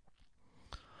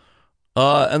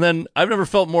and then I've never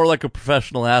felt more like a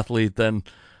professional athlete than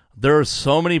there are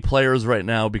so many players right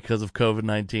now because of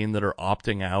COVID-19 that are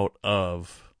opting out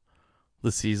of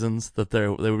the seasons that they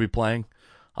would be playing.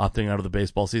 Opting out of the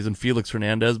baseball season. Felix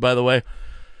Hernandez, by the way.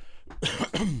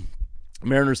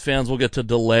 Mariners fans will get to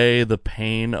delay the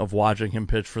pain of watching him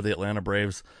pitch for the Atlanta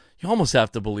Braves. You almost have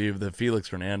to believe that Felix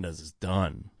Hernandez is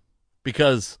done.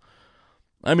 Because,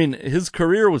 I mean, his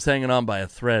career was hanging on by a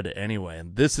thread anyway,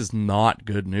 and this is not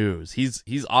good news. He's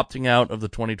opting out of the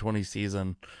 2020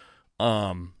 season.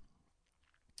 I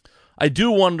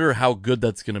do wonder how good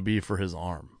that's going to be for his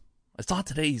arm. I saw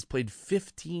today he's played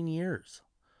 15 years.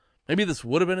 Maybe this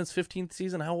would have been his 15th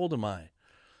season. How old am I?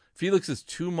 Felix is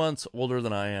 2 months older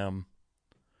than I am.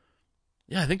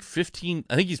 Yeah, I think 15.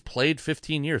 I think he's played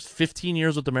 15 years. 15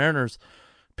 years with the Mariners.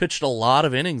 Pitched a lot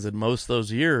of innings in most of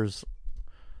those years.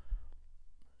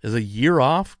 Is a year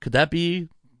off? Could that be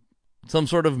some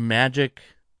sort of magic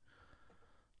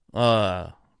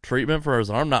treatment for his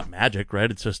arm? Not magic,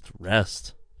 right? It's just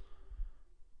rest.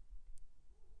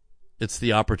 It's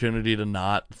the opportunity to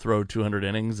not throw 200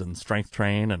 innings and strength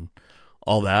train and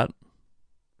all that.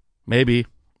 Maybe.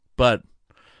 But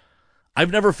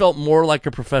I've never felt more like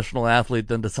a professional athlete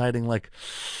than deciding, like,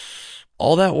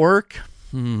 all that work?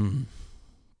 Not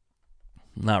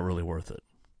really worth it.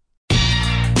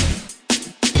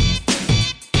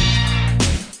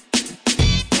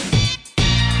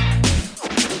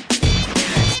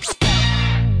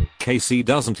 Casey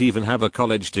doesn't even have a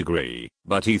college degree,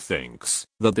 but he thinks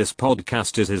that this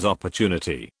podcast is his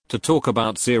opportunity to talk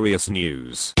about serious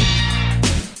news.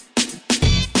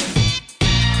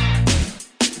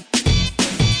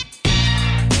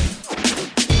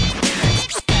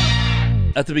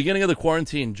 At the beginning of the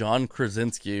quarantine, John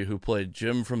Krasinski, who played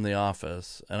Jim from The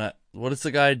Office, and what is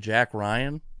the guy, Jack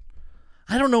Ryan?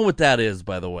 I don't know what that is,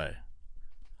 by the way.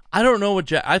 I don't know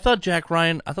what I thought Jack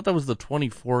Ryan, I thought that was the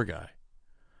 24 guy.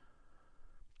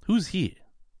 Who's he?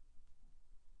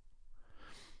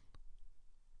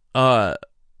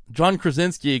 John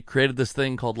Krasinski created this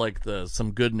thing called like the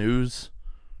Some Good News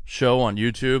show on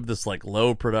YouTube, this like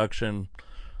low production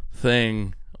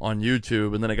thing on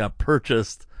YouTube, and then it got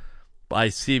purchased by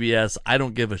CBS. I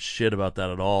don't give a shit about that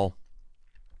at all.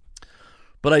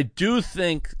 But I do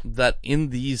think that in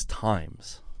these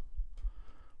times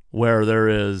where there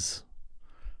is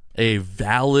a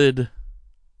valid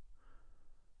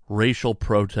racial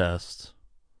protest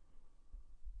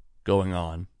going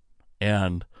on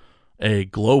and a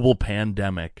global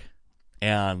pandemic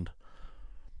and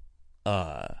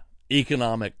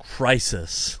economic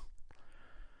crisis,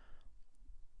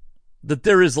 that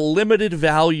there is limited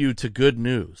value to good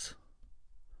news,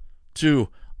 to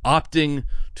opting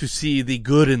to see the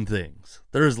good in things.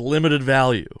 There is limited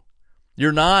value.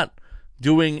 You're not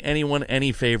doing anyone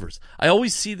any favors. I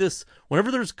always see this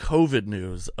whenever there's COVID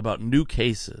news about new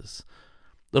cases.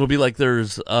 It'll be like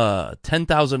there's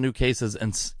 10,000 new cases,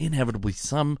 and inevitably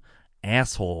some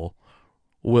asshole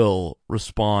will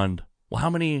respond, well, how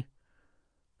many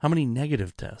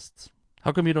negative tests?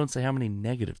 How come you don't say how many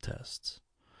negative tests?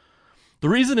 The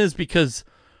reason is because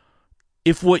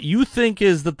if what you think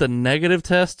is that the negative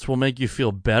tests will make you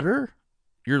feel better,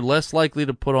 you're less likely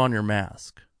to put on your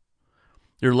mask.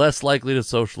 You're less likely to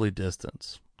socially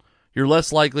distance. You're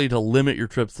less likely to limit your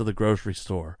trips to the grocery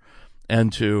store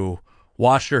and to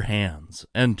wash your hands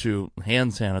and to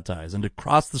hand sanitize and to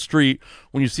cross the street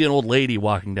when you see an old lady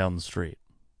walking down the street.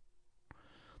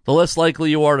 The less likely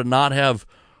you are to not have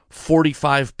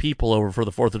 45 people over for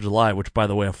the 4th of July, which, by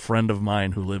the way, a friend of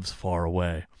mine who lives far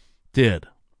away did.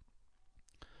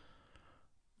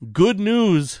 Good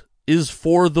news is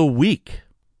for the weak.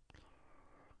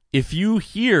 If you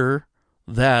hear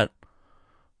that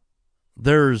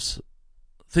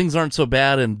things aren't so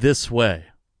bad in this way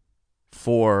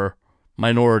for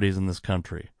minorities in this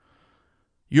country,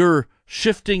 you're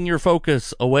shifting your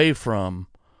focus away from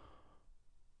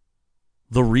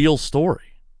the real story.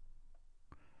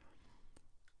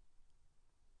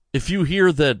 If you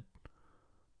hear that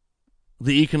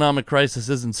the economic crisis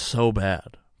isn't so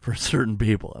bad for certain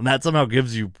people, and that somehow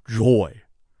gives you joy,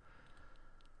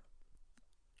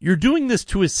 you're doing this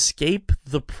to escape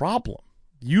the problem.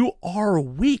 You are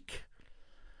weak.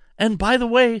 And by the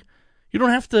way, you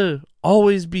don't have to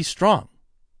always be strong.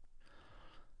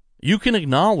 You can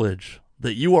acknowledge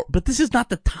that you are, but this is not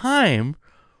the time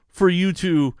for you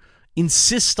to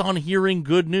insist on hearing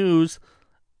good news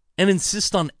and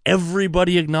insist on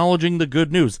everybody acknowledging the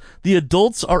good news. The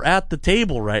adults are at the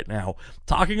table right now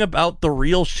talking about the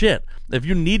real shit. If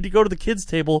you need to go to the kids'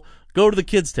 table, go to the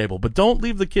kids' table, but don't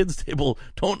leave the kids' table.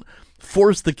 Don't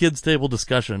force the kids' table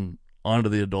discussion onto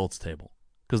the adults' table,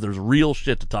 because there's real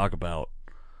shit to talk about.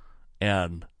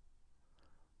 And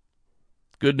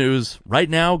good news right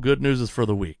now, good news is for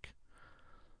the weak.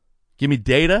 Give me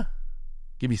data.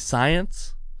 Give me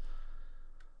science.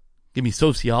 Give me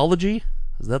sociology.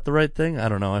 Is that the right thing? I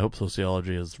don't know. I hope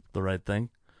sociology is the right thing.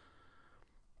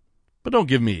 But don't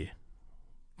give me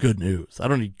good news. I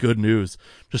don't need good news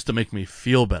just to make me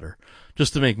feel better.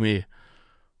 Just to make me...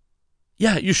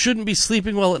 Yeah, you shouldn't be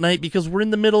sleeping well at night because we're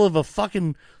in the middle of a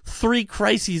fucking 3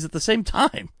 crises at the same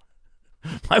time.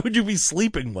 Why would you be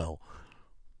sleeping well?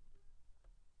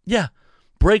 Yeah,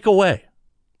 break away.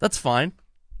 That's fine.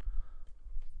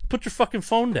 Put your fucking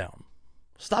phone down.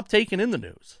 Stop taking in the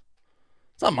news.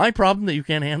 It's not my problem that you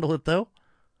can't handle it, though.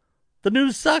 The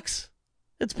news sucks.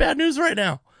 It's bad news right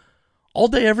now. All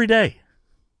day, every day.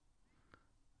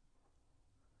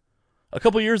 A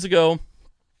couple years ago,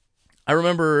 I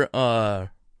remember I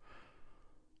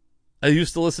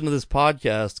used to listen to this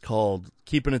podcast called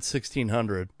Keeping It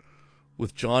 1600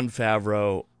 with Jon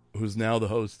Favreau, who's now the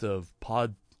host of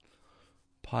Pod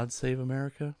Save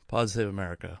America? Pod Save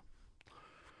America.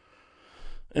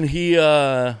 And he...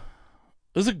 it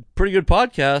was a pretty good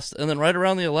podcast, and then right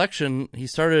around the election, he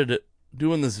started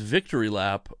doing this victory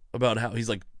lap about how he's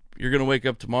like, you're going to wake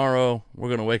up tomorrow, we're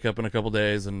going to wake up in a couple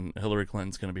days, and Hillary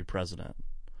Clinton's going to be president.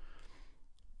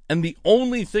 And the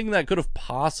only thing that could have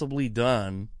possibly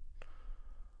done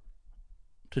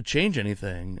to change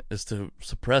anything is to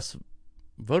suppress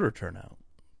voter turnout,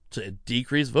 to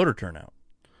decrease voter turnout.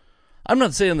 I'm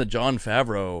not saying that Jon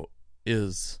Favreau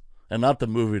is, and not the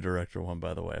movie director one,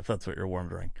 by the way, if that's what you're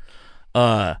wondering.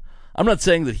 I'm not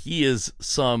saying that he is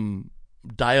some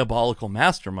diabolical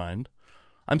mastermind.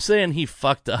 I'm saying he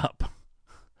fucked up.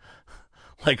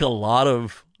 Like a lot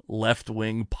of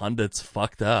left-wing pundits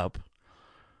fucked up.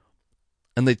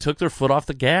 And they took their foot off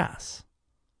the gas.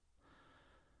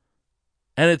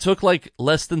 And it took like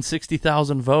less than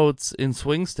 60,000 votes in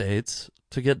swing states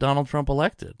to get Donald Trump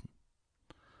elected.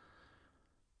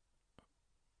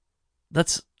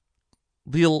 That's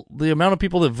the amount of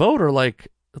people that vote are like,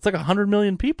 it's like 100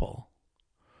 million people.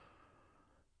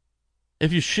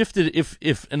 If you shifted,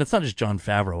 and it's not just Jon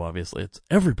Favreau, obviously, it's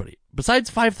everybody. Besides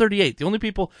 538, the only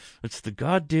people, it's the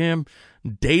goddamn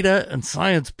data and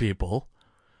science people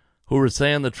who were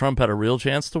saying that Trump had a real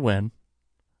chance to win,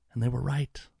 and they were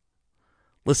right.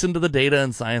 Listen to the data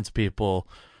and science people,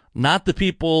 not the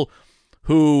people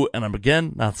who, and I'm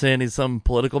again not saying he's some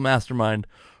political mastermind,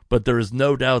 but there is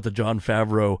no doubt that Jon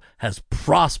Favreau has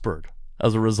prospered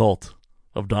as a result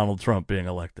of Donald Trump being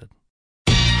elected.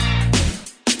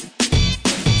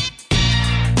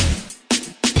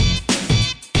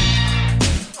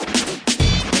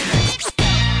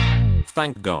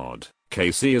 Thank God,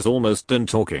 Casey is almost done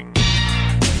talking.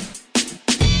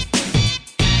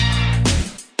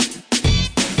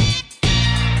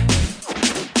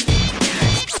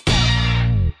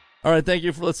 All right, thank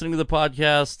you for listening to the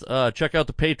podcast. Check out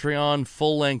the Patreon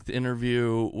full-length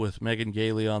interview with Megan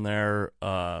Gailey on there.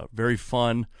 Very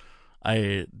fun.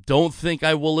 I don't think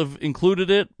I will have included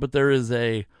it, but there is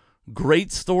a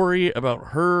great story about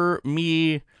her,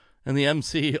 me, and the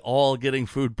MC all getting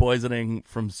food poisoning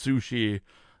from sushi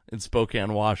in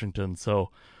Spokane, Washington. So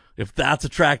if that's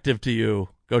attractive to you,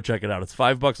 go check it out. It's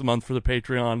 $5 a month for the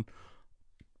Patreon.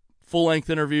 Full-length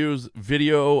interviews,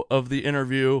 video of the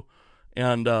interview,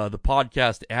 and the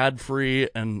podcast ad-free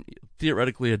and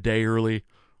theoretically a day early.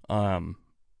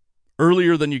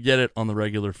 Earlier than you get it on the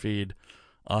regular feed.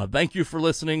 Thank you for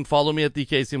listening. Follow me at the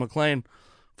Casey McLean.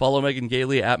 Follow Megan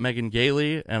Gailey at Megan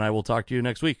Gailey, and I will talk to you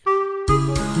next week.